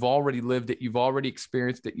 And you've already lived it. You've already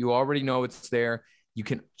experienced it. You already know it's there. You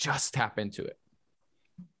can just tap into it.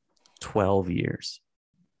 12 years.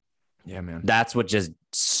 Yeah, man. That's what just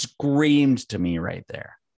screamed to me right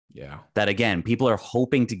there. Yeah. That again, people are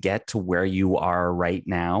hoping to get to where you are right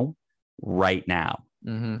now.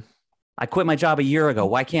 I quit my job a year ago.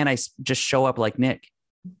 Why can't I just show up like Nick?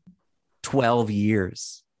 12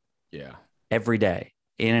 years. Yeah. Every day,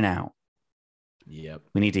 in and out. Yep.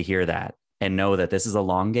 We need to hear that and know that this is a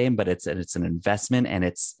long game, but it's an investment and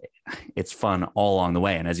it's fun all along the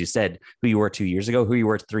way. And as you said, who you were 2 years ago, who you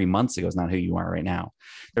were 3 months ago is not who you are right now.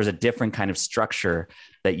 There's a different kind of structure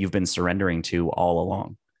that you've been surrendering to all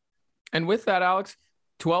along. And with that, Alex,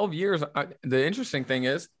 12 years, the interesting thing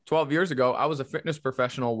is 12 years ago, I was a fitness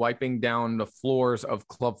professional wiping down the floors of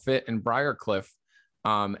Club Fit and Briarcliff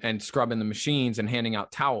and scrubbing the machines and handing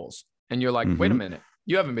out towels. And you're like, wait a minute,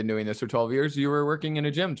 you haven't been doing this for 12 years. You were working in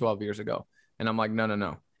a gym 12 years ago. And I'm like,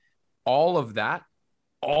 no. All of that,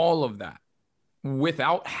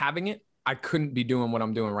 without having it, I couldn't be doing what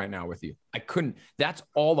I'm doing right now with you. I couldn't. That's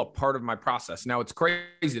all a part of my process. Now it's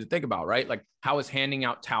crazy to think about, right? Like, how is handing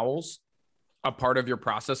out towels a part of your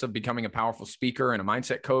process of becoming a powerful speaker and a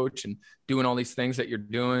mindset coach and doing all these things that you're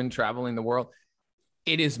doing, traveling the world?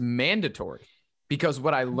 It is mandatory, because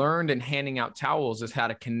what I learned in handing out towels is how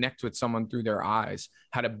to connect with someone through their eyes,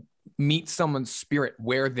 how to meet someone's spirit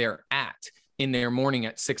where they're at in their morning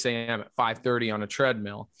at 6 a.m. at 5:30 on a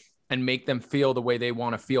treadmill, and make them feel the way they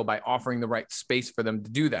want to feel by offering the right space for them to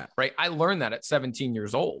do that, right? I learned that at 17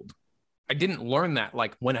 years old. I didn't learn that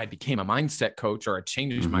like when I became a mindset coach or I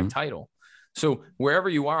changed my title. So wherever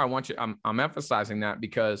you are, I want you, I'm emphasizing that,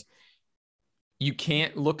 because you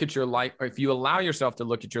can't look at your life, or if you allow yourself to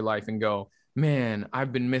look at your life and go, man,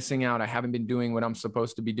 I've been missing out. I haven't been doing what I'm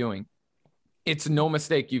supposed to be doing. It's no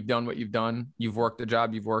mistake. You've done what you've done. You've worked the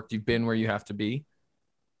job you've worked. You've been where you have to be.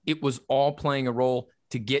 It was all playing a role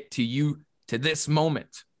to get to you, to this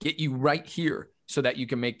moment, get you right here so that you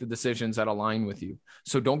can make the decisions that align with you.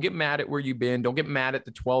 So don't get mad at where you've been. Don't get mad at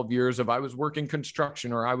the 12 years of I was working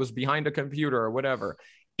construction or I was behind a computer or whatever.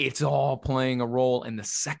 it's all playing a role. And the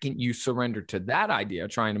second you surrender to that idea,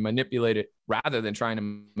 trying to manipulate it rather than trying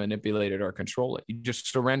to manipulate it or control it, you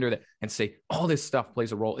just surrender that and say, all this stuff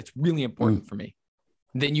plays a role. It's really important for me.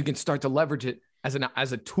 Then you can start to leverage it as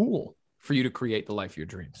a tool for you to create the life of your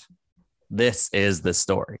dreams. This is the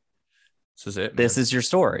story. This is it. This is your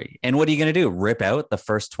story. And what are you going to do? Rip out the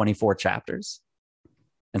first 24 chapters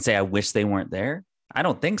and say, I wish they weren't there? I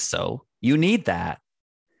don't think so. You need that.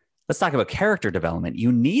 Let's talk about character development.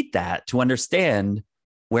 You need that to understand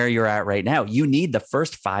where you're at right now. You need the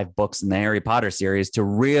first 5 books in the Harry Potter series to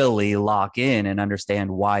really lock in and understand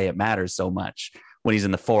why it matters so much when he's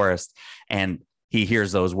in the forest and he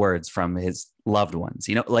hears those words from his loved ones.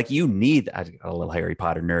 You know, like you need, I got a little Harry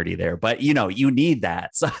Potter nerdy there, but you know, you need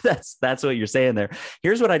that. So that's what you're saying there.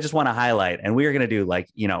 Here's what I just want to highlight. And we are going to do, like,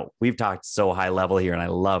 you know, we've talked so high level here and I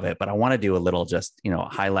love it, but I want to do a little just, you know,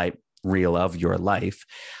 highlight reel of your life.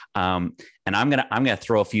 And I'm going to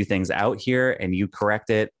throw a few things out here and you correct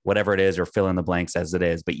it, whatever it is, or fill in the blanks as it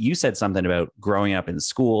is. But you said something about growing up in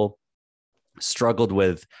school, struggled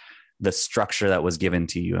with the structure that was given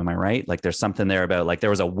to you. Am I right? Like there's something there about, like, there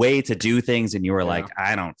was a way to do things and you were like,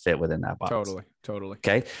 I don't fit within that box. Totally.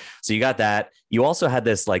 Okay. So you got that. You also had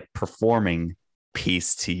this like performing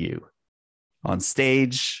piece to you on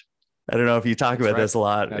stage. I don't know if you talk about this a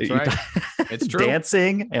lot. That's right. It's true.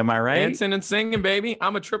 Dancing. Am I right? Dancing and singing, baby.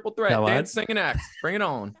 I'm a triple threat. Dance, sing, and act. Bring it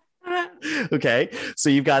on. Okay. So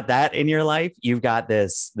you've got that in your life. You've got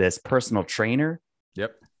this personal trainer.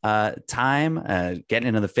 Yep. Time, getting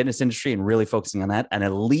into the fitness industry and really focusing on that. An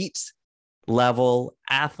elite level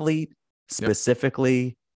athlete,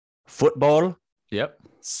 specifically football. Yep.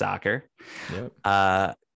 Soccer.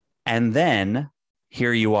 Yep. And then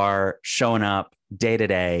here you are showing up day to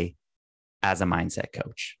day as a mindset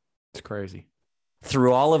coach. It's crazy.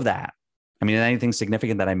 Through all of that, I mean, anything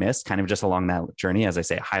significant that I missed kind of just along that journey, as I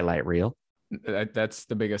say, highlight reel? That's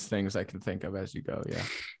the biggest things I can think of as you go. Yeah.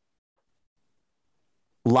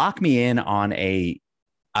 Lock me in on a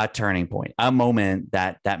turning point, a moment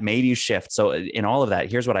that made you shift. So in all of that,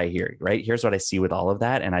 here's what I hear, right? Here's what I see with all of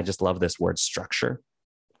that. And I just love this word structure.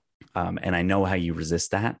 And I know how you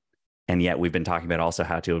resist that. And yet we've been talking about also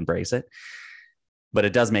how to embrace it. But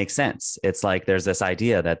it does make sense. It's like there's this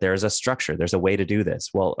idea that there's a structure. There's a way to do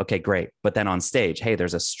this. Well, okay, great. But then on stage, hey,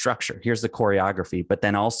 there's a structure. Here's the choreography, but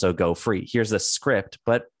then also go free. Here's the script,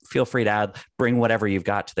 but feel free to bring whatever you've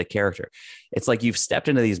got to the character. It's like you've stepped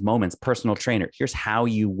into these moments, personal trainer. Here's how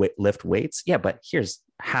you lift weights. Yeah, but here's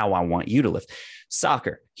how I want you to lift.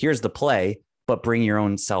 Soccer, here's the play, but bring your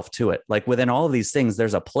own self to it. Like within all of these things,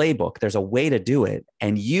 there's a playbook. There's a way to do it.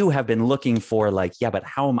 And you have been looking for like, yeah, but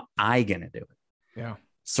how am I going to do it? Yeah.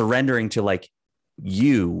 Surrendering to like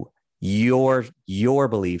your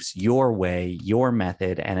beliefs, your way, your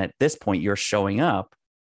method. And at this point, you're showing up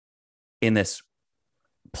in this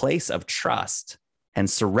place of trust and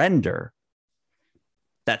surrender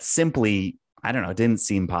that simply, I don't know, didn't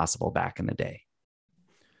seem possible back in the day.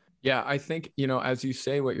 Yeah. I think, you know, as you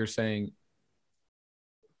say what you're saying,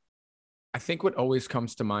 I think what always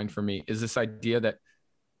comes to mind for me is this idea that,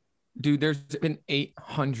 dude, there's been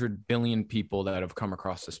 800 billion people that have come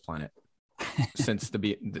across this planet since the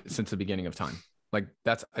beginning of time. Like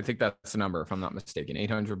I think that's the number, if I'm not mistaken,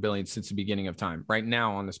 800 billion since the beginning of time. Right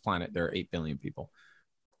now on this planet, there are 8 billion people.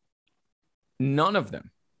 None of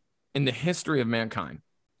them in the history of mankind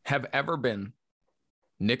have ever been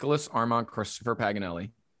Nicholas Armand Christopher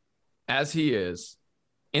Paganelli as he is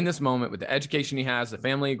in this moment with the education he has, the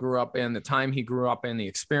family he grew up in, the time he grew up in, the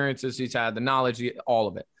experiences he's had, the knowledge, all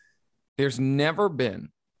of it. There's never been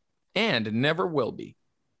and never will be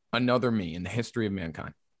another me in the history of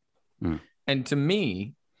mankind. And to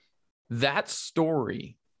me, that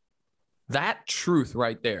story, that truth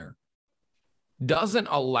right there doesn't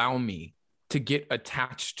allow me to get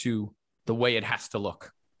attached to the way it has to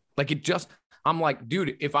look. Like I'm like,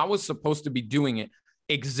 dude, if I was supposed to be doing it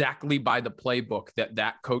exactly by the playbook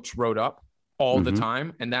that coach wrote up all the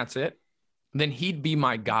time, and that's it, then he'd be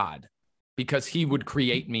my God. Because he would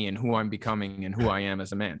create me and who I'm becoming and who I am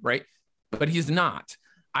as a man, right? But he's not.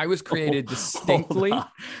 I was created distinctly.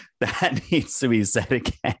 That needs to be said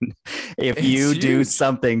again. If you do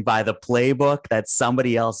something by the playbook that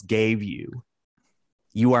somebody else gave you,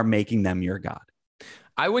 you are making them your God.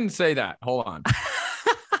 I wouldn't say that. Hold on.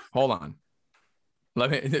 Hold on.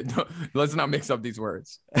 Let's not mix up these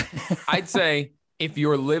words. I'd say if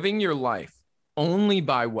you're living your life only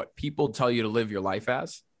by what people tell you to live your life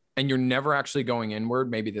as, and you're never actually going inward,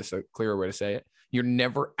 maybe this is a clearer way to say it. You're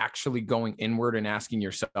never actually going inward and asking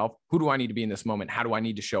yourself, who do I need to be in this moment? How do I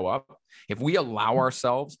need to show up? If we allow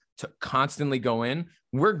ourselves to constantly go in,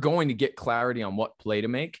 we're going to get clarity on what play to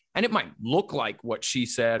make. And it might look like what she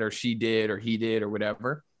said or she did or he did or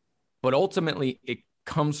whatever. But ultimately, it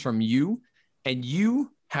comes from you, and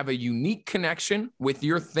you have a unique connection with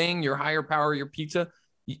your thing, your higher power, your pizza.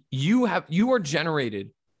 You are generated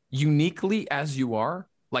uniquely as you are,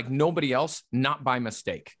 like nobody else, not by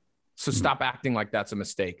mistake. So stop acting like that's a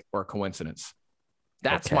mistake or a coincidence.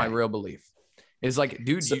 That's my real belief. Is like,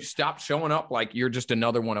 dude, you stop showing up like you're just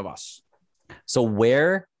another one of us. So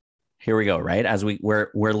here we go, right? As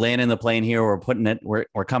we're landing the plane here, we're putting it,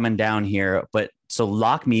 we're coming down here. But so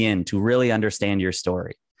lock me in to really understand your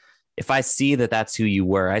story. If I see that that's who you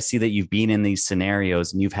were, I see that you've been in these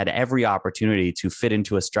scenarios and you've had every opportunity to fit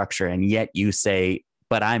into a structure, and yet you say,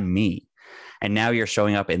 but I'm me. And now you're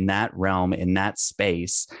showing up in that realm, in that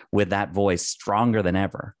space, with that voice stronger than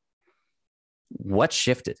ever. What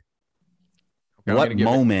shifted?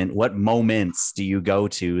 What moments do you go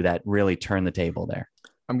to that really turn the table there?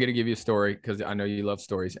 I'm going to give you a story because I know you love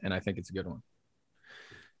stories, and I think it's a good one.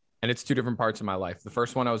 And it's two different parts of my life. The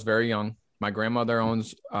first one, I was very young. My grandmother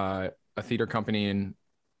owns a theater company in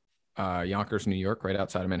Yonkers, New York, right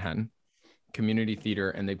outside of Manhattan, community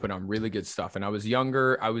theater, and they put on really good stuff. And I was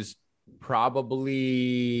younger. I was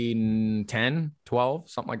probably 10, 12,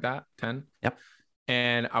 something like that, 10. Yep.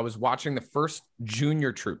 And I was watching the first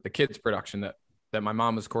junior troupe, the kids production that my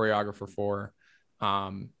mom was choreographer for.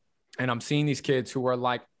 And I'm seeing these kids who were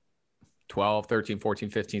like 12, 13, 14,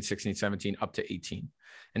 15, 16, 17, up to 18.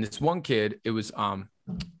 And this one kid, it was,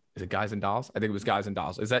 is it Guys and Dolls? I think it was Guys and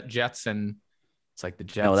Dolls. Is that Jets and it's like the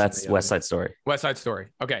Jets? No, that's West Side Story. West Side Story.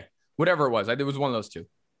 Okay. Whatever it was. It was one of those two.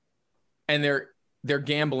 And they're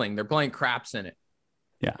gambling. They're playing craps in it.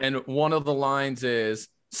 Yeah. And one of the lines is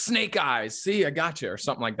snake eyes. See, I got you, or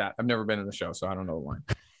something like that. I've never been in the show, so I don't know the line.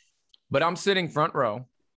 But I'm sitting front row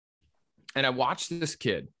and I watch this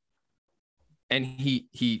kid, and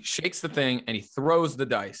he shakes the thing and he throws the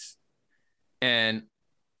dice, and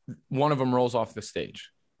one of them rolls off the stage.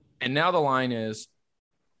 And now the line is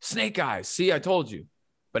snake eyes. See, I told you.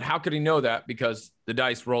 But how could he know that? Because the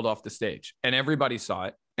dice rolled off the stage and everybody saw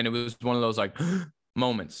it. And it was one of those like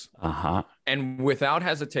moments. Uh-huh. And without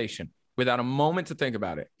hesitation, without a moment to think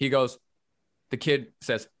about it, the kid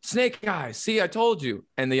says, snake eyes. See, I told you.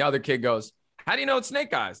 And the other kid goes, how do you know it's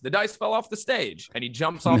snake eyes? The dice fell off the stage. And he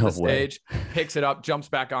jumps off the stage, picks it up, jumps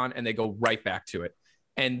back on, and they go right back to it.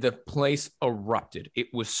 And the place erupted. It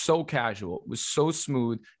was so casual. It was so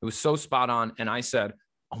smooth. It was so spot on. And I said,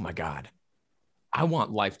 oh my God, I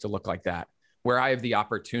want life to look like that, where I have the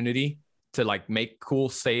opportunity to like make cool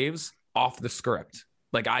saves off the script.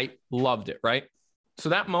 Like I loved it. Right. So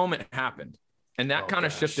that moment happened, and that kind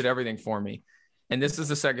of shifted everything for me. And this is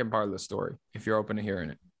the second part of the story, if you're open to hearing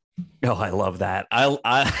it. Oh, I love that.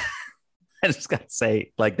 I just got to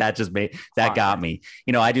say, like, that got me.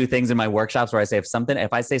 You know, I do things in my workshops where I say,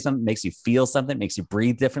 if I say something makes you feel something, makes you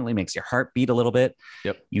breathe differently, makes your heart beat a little bit.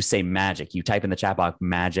 Yep. You say magic, you type in the chat box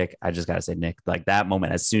magic. I just got to say, Nick, like that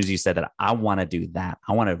moment, as soon as you said that, I want to do that.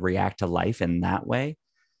 I want to react to life in that way.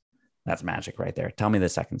 That's magic right there. Tell me the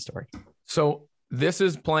second story. So this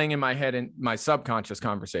is playing in my head in my subconscious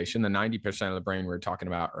conversation, the 90% of the brain we were talking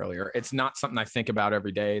about earlier. It's not something I think about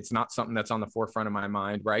every day. It's not something that's on the forefront of my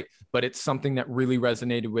mind, right? But it's something that really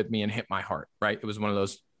resonated with me and hit my heart, right? It was one of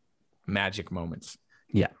those magic moments.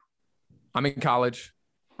 Yeah. I'm in college.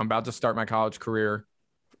 I'm about to start my college career.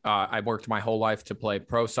 I worked my whole life to play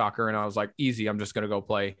pro soccer, and I was like, easy, I'm just going to go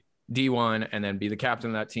play D1 and then be the captain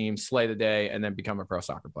of that team, slay the day, and then become a pro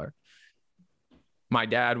soccer player. My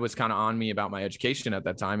dad was kind of on me about my education at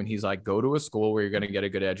that time. And he's like, go to a school where you're going to get a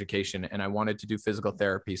good education. And I wanted to do physical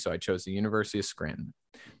therapy. So I chose the University of Scranton.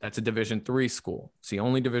 That's a Division III school. It's the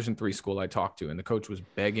only Division III school I talked to. And the coach was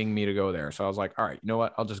begging me to go there. So I was like, all right, you know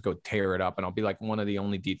what? I'll just go tear it up. And I'll be like one of the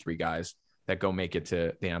only D3 guys that go make it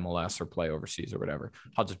to the MLS or play overseas or whatever.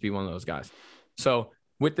 I'll just be one of those guys. So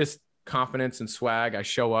with this confidence and swag, I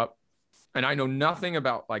show up. And I know nothing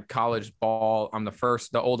about like college ball. I'm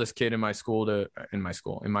the oldest kid in my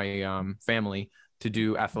family to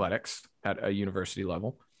do athletics at a university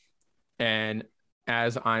level. And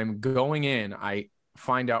as I'm going in, I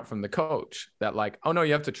find out from the coach that like, oh no,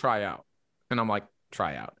 you have to try out. And I'm like,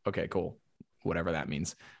 try out. Okay, cool. Whatever that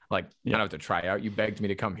means. Like, I don't have to try out. You begged me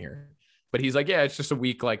to come here. But he's like, yeah, it's just a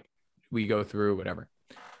week. Like we go through whatever.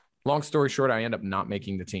 Long story short, I end up not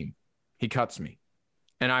making the team. He cuts me.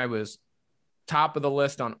 And I was top of the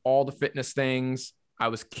list on all the fitness things. I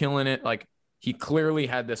was killing it. Like he clearly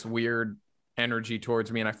had this weird energy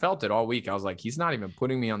towards me. And I felt it all week. I was like, he's not even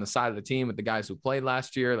putting me on the side of the team with the guys who played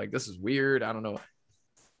last year. Like, this is weird. I don't know.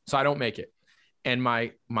 So I don't make it. And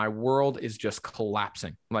my world is just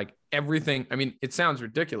collapsing. Like everything. I mean, it sounds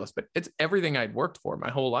ridiculous, but it's everything I'd worked for my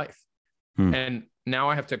whole life. And now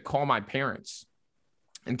I have to call my parents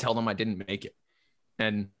and tell them I didn't make it.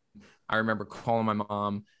 And I remember calling my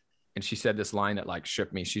mom, and she said this line that like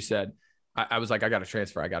shook me. She said, I was like, I got to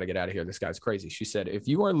transfer. I got to get out of here. This guy's crazy. She said, if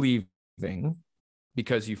you are leaving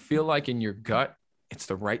because you feel like in your gut it's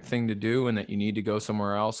the right thing to do and that you need to go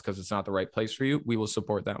somewhere else because it's not the right place for you, we will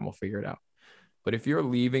support that and we'll figure it out. But if you're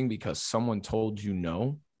leaving because someone told you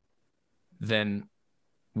no, then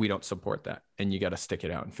we don't support that. And you got to stick it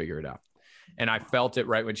out and figure it out. And I felt it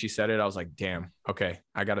right when she said it. I was like, damn, okay,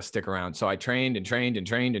 I got to stick around. So I trained and trained and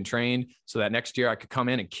trained and trained so that next year I could come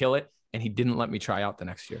in and kill it. And he didn't let me try out the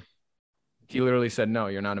next year. He literally said, no,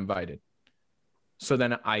 you're not invited. So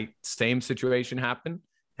then same situation happened.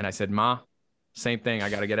 And I said, Ma, same thing. I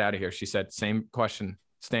got to get out of here. She said, same question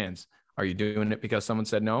stands. Are you doing it because someone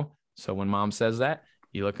said no? So when mom says that,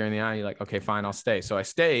 you look her in the eye, you're like, okay, fine, I'll stay. So I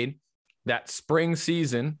stayed that spring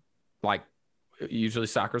season, like usually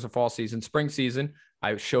soccer's a fall season, spring season.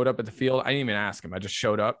 I showed up at the field. I didn't even ask him. I just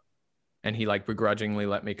showed up and he like begrudgingly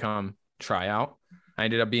let me come try out. I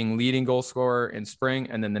ended up being leading goal scorer in spring.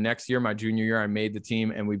 And then the next year, my junior year, I made the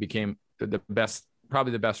team and we became the best,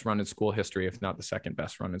 probably the best run in school history, if not the second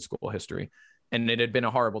best run in school history. And it had been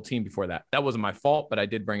a horrible team before that. That wasn't my fault, but I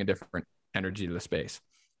did bring a different energy to the space.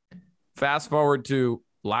 Fast forward to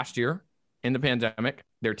last year in the pandemic,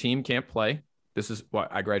 their team can't play. This is what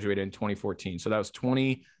I graduated in 2014. So that was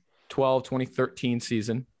 2012, 2013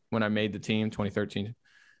 season when I made the team, 2013.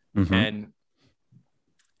 Mm-hmm.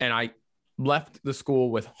 And I left the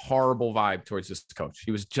school with horrible vibe towards this coach.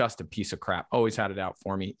 He was just a piece of crap. Always had it out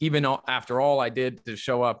for me, even after all I did to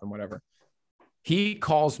show up and whatever. He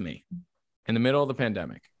calls me in the middle of the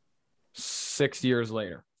pandemic, 6 years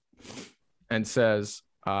later, and says,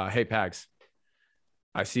 hey, Pags,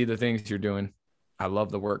 I see the things you're doing. I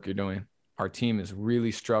love the work you're doing. Our team is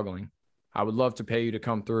really struggling. I would love to pay you to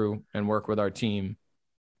come through and work with our team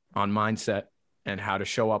on mindset and how to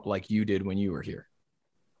show up like you did when you were here.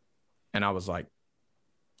 And I was like,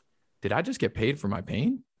 did I just get paid for my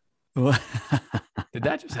pain? Did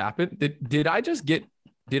that just happen? Did I just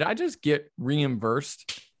get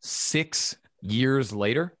reimbursed 6 years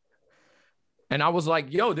later? And I was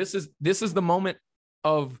like, yo, this is the moment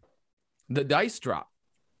of the dice drop.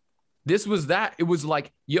 This was that. It was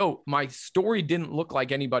like, yo, my story didn't look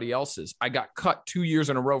like anybody else's. I got cut 2 years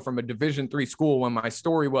in a row from a Division III school when my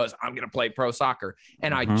story was, I'm going to play pro soccer.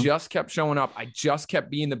 And I just kept showing up. I just kept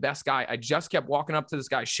being the best guy. I just kept walking up to this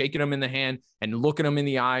guy, shaking him in the hand and looking him in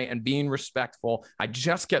the eye and being respectful. I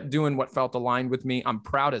just kept doing what felt aligned with me. I'm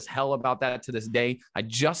proud as hell about that to this day. I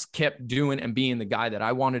just kept doing and being the guy that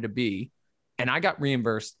I wanted to be. And I got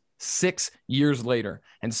reimbursed 6 years later.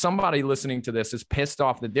 And somebody listening to this is pissed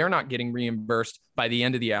off that they're not getting reimbursed by the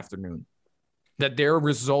end of the afternoon, that their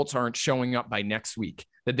results aren't showing up by next week,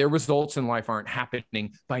 that their results in life aren't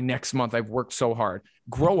happening by next month. I've worked so hard.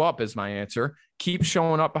 Grow up is my answer. Keep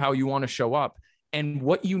showing up how you want to show up. And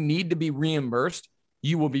what you need to be reimbursed,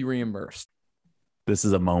 you will be reimbursed. This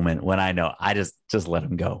is a moment when I know I just let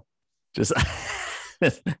him go. Just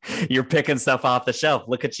you're picking stuff off the shelf.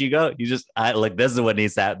 Look at you go. Look, this is what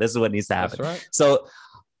needs to happen. This is what needs to happen. That's right. So,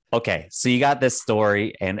 okay. So you got this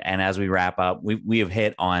story. And as we wrap up, we have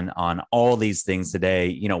hit on all these things today.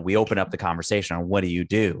 You know, we opened up the conversation on what do you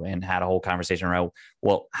do and had a whole conversation around,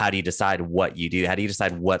 well, how do you decide what you do? How do you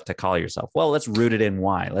decide what to call yourself? Well, let's root it in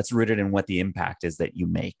why. Let's root it in what the impact is that you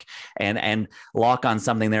make and lock on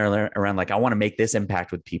something there around like, I want to make this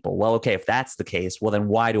impact with people. Well, okay, if that's the case, well, then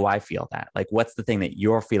why do I feel that? Like, what's the thing that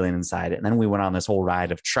you're feeling inside? And then we went on this whole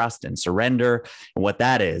ride of trust and surrender and what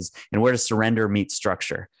that is and where does surrender meet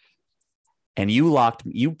structure? And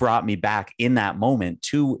you brought me back in that moment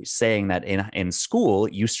to saying that in school,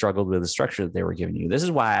 you struggled with the structure that they were giving you. This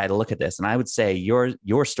is why I look at this. And I would say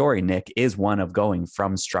your story, Nick, is one of going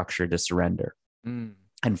from structure to surrender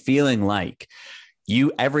and feeling like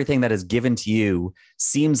everything that is given to you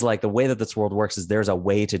seems like the way that this world works is there's a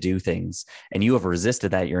way to do things. And you have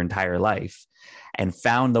resisted that your entire life and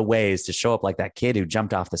found the ways to show up like that kid who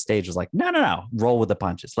jumped off the stage was like, no, roll with the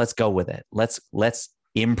punches. Let's go with it. Let's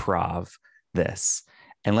improv this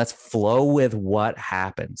and let's flow with what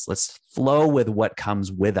happens. Let's flow with what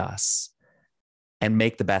comes with us and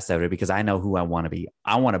make the best out of it because I know who I want to be.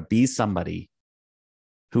 I want to be somebody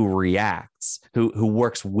who reacts, who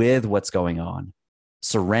works with what's going on,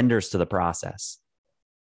 surrenders to the process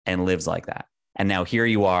and lives like that. And now here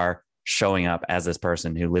you are showing up as this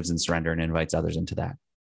person who lives in surrender and invites others into that.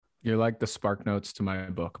 You're like the spark notes to my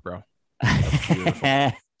book, bro. That's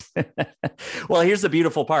beautiful. Well, here's the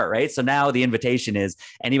beautiful part, right? So now the invitation is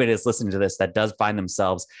anybody that's listening to this that does find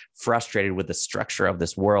themselves frustrated with the structure of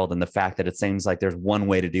this world and the fact that it seems like there's one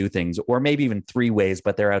way to do things, or maybe even 3 ways,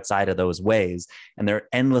 but they're outside of those ways and they're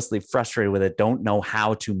endlessly frustrated with it, don't know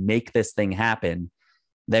how to make this thing happen.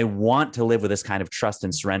 They want to live with this kind of trust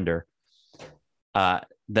and surrender.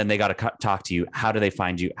 Then they got to talk to you. How do they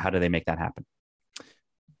find you? How do they make that happen?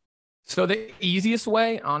 So the easiest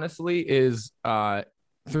way, honestly, is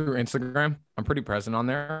through Instagram. I'm pretty present on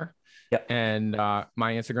there. Yep. And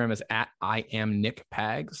my Instagram is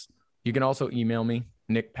 @IamNickPags. You can also email me,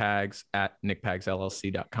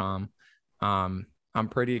 nickpags@nickpagsllc.com. I'm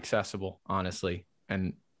pretty accessible, honestly.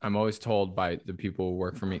 And I'm always told by the people who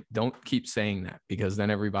work for me, don't keep saying that, because then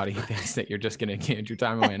everybody thinks that you're just going to get your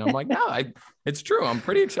time away. And I'm like, no, it's true. I'm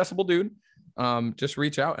pretty accessible, dude. Just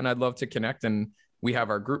reach out and I'd love to connect. And we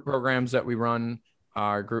have our group programs that we run,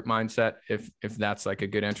 our group mindset. If that's like a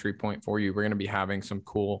good entry point for you, we're going to be having some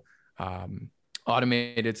cool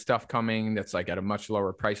automated stuff coming that's like at a much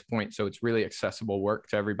lower price point. So it's really accessible work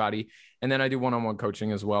to everybody. And then I do one-on-one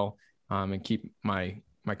coaching as well, and keep my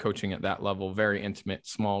coaching at that level, very intimate,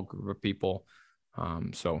 small group of people.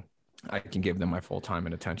 So I can give them my full time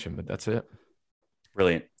and attention, but that's it.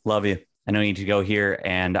 Brilliant. Love you. I know you need to go here,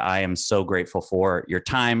 and I am so grateful for your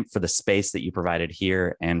time, for the space that you provided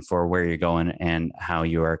here, and for where you're going and how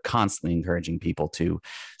you are constantly encouraging people to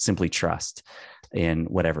simply trust in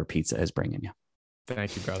whatever pizza is bringing you.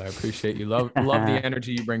 Thank you, brother. I appreciate you. Love the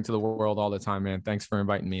energy you bring to the world all the time, man. Thanks for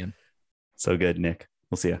inviting me in. So good, Nick.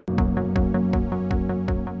 We'll see you.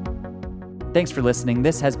 Thanks for listening.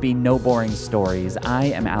 This has been No Boring Stories. I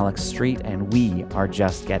am Alex Street, and we are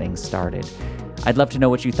just getting started. I'd love to know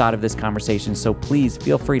what you thought of this conversation, so please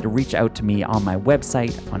feel free to reach out to me on my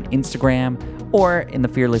website, on Instagram, or in the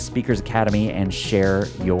Fearless Speakers Academy and share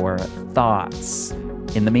your thoughts.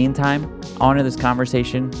 In the meantime, honor this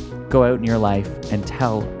conversation, go out in your life, and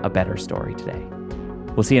tell a better story today.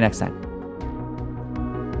 We'll see you next time.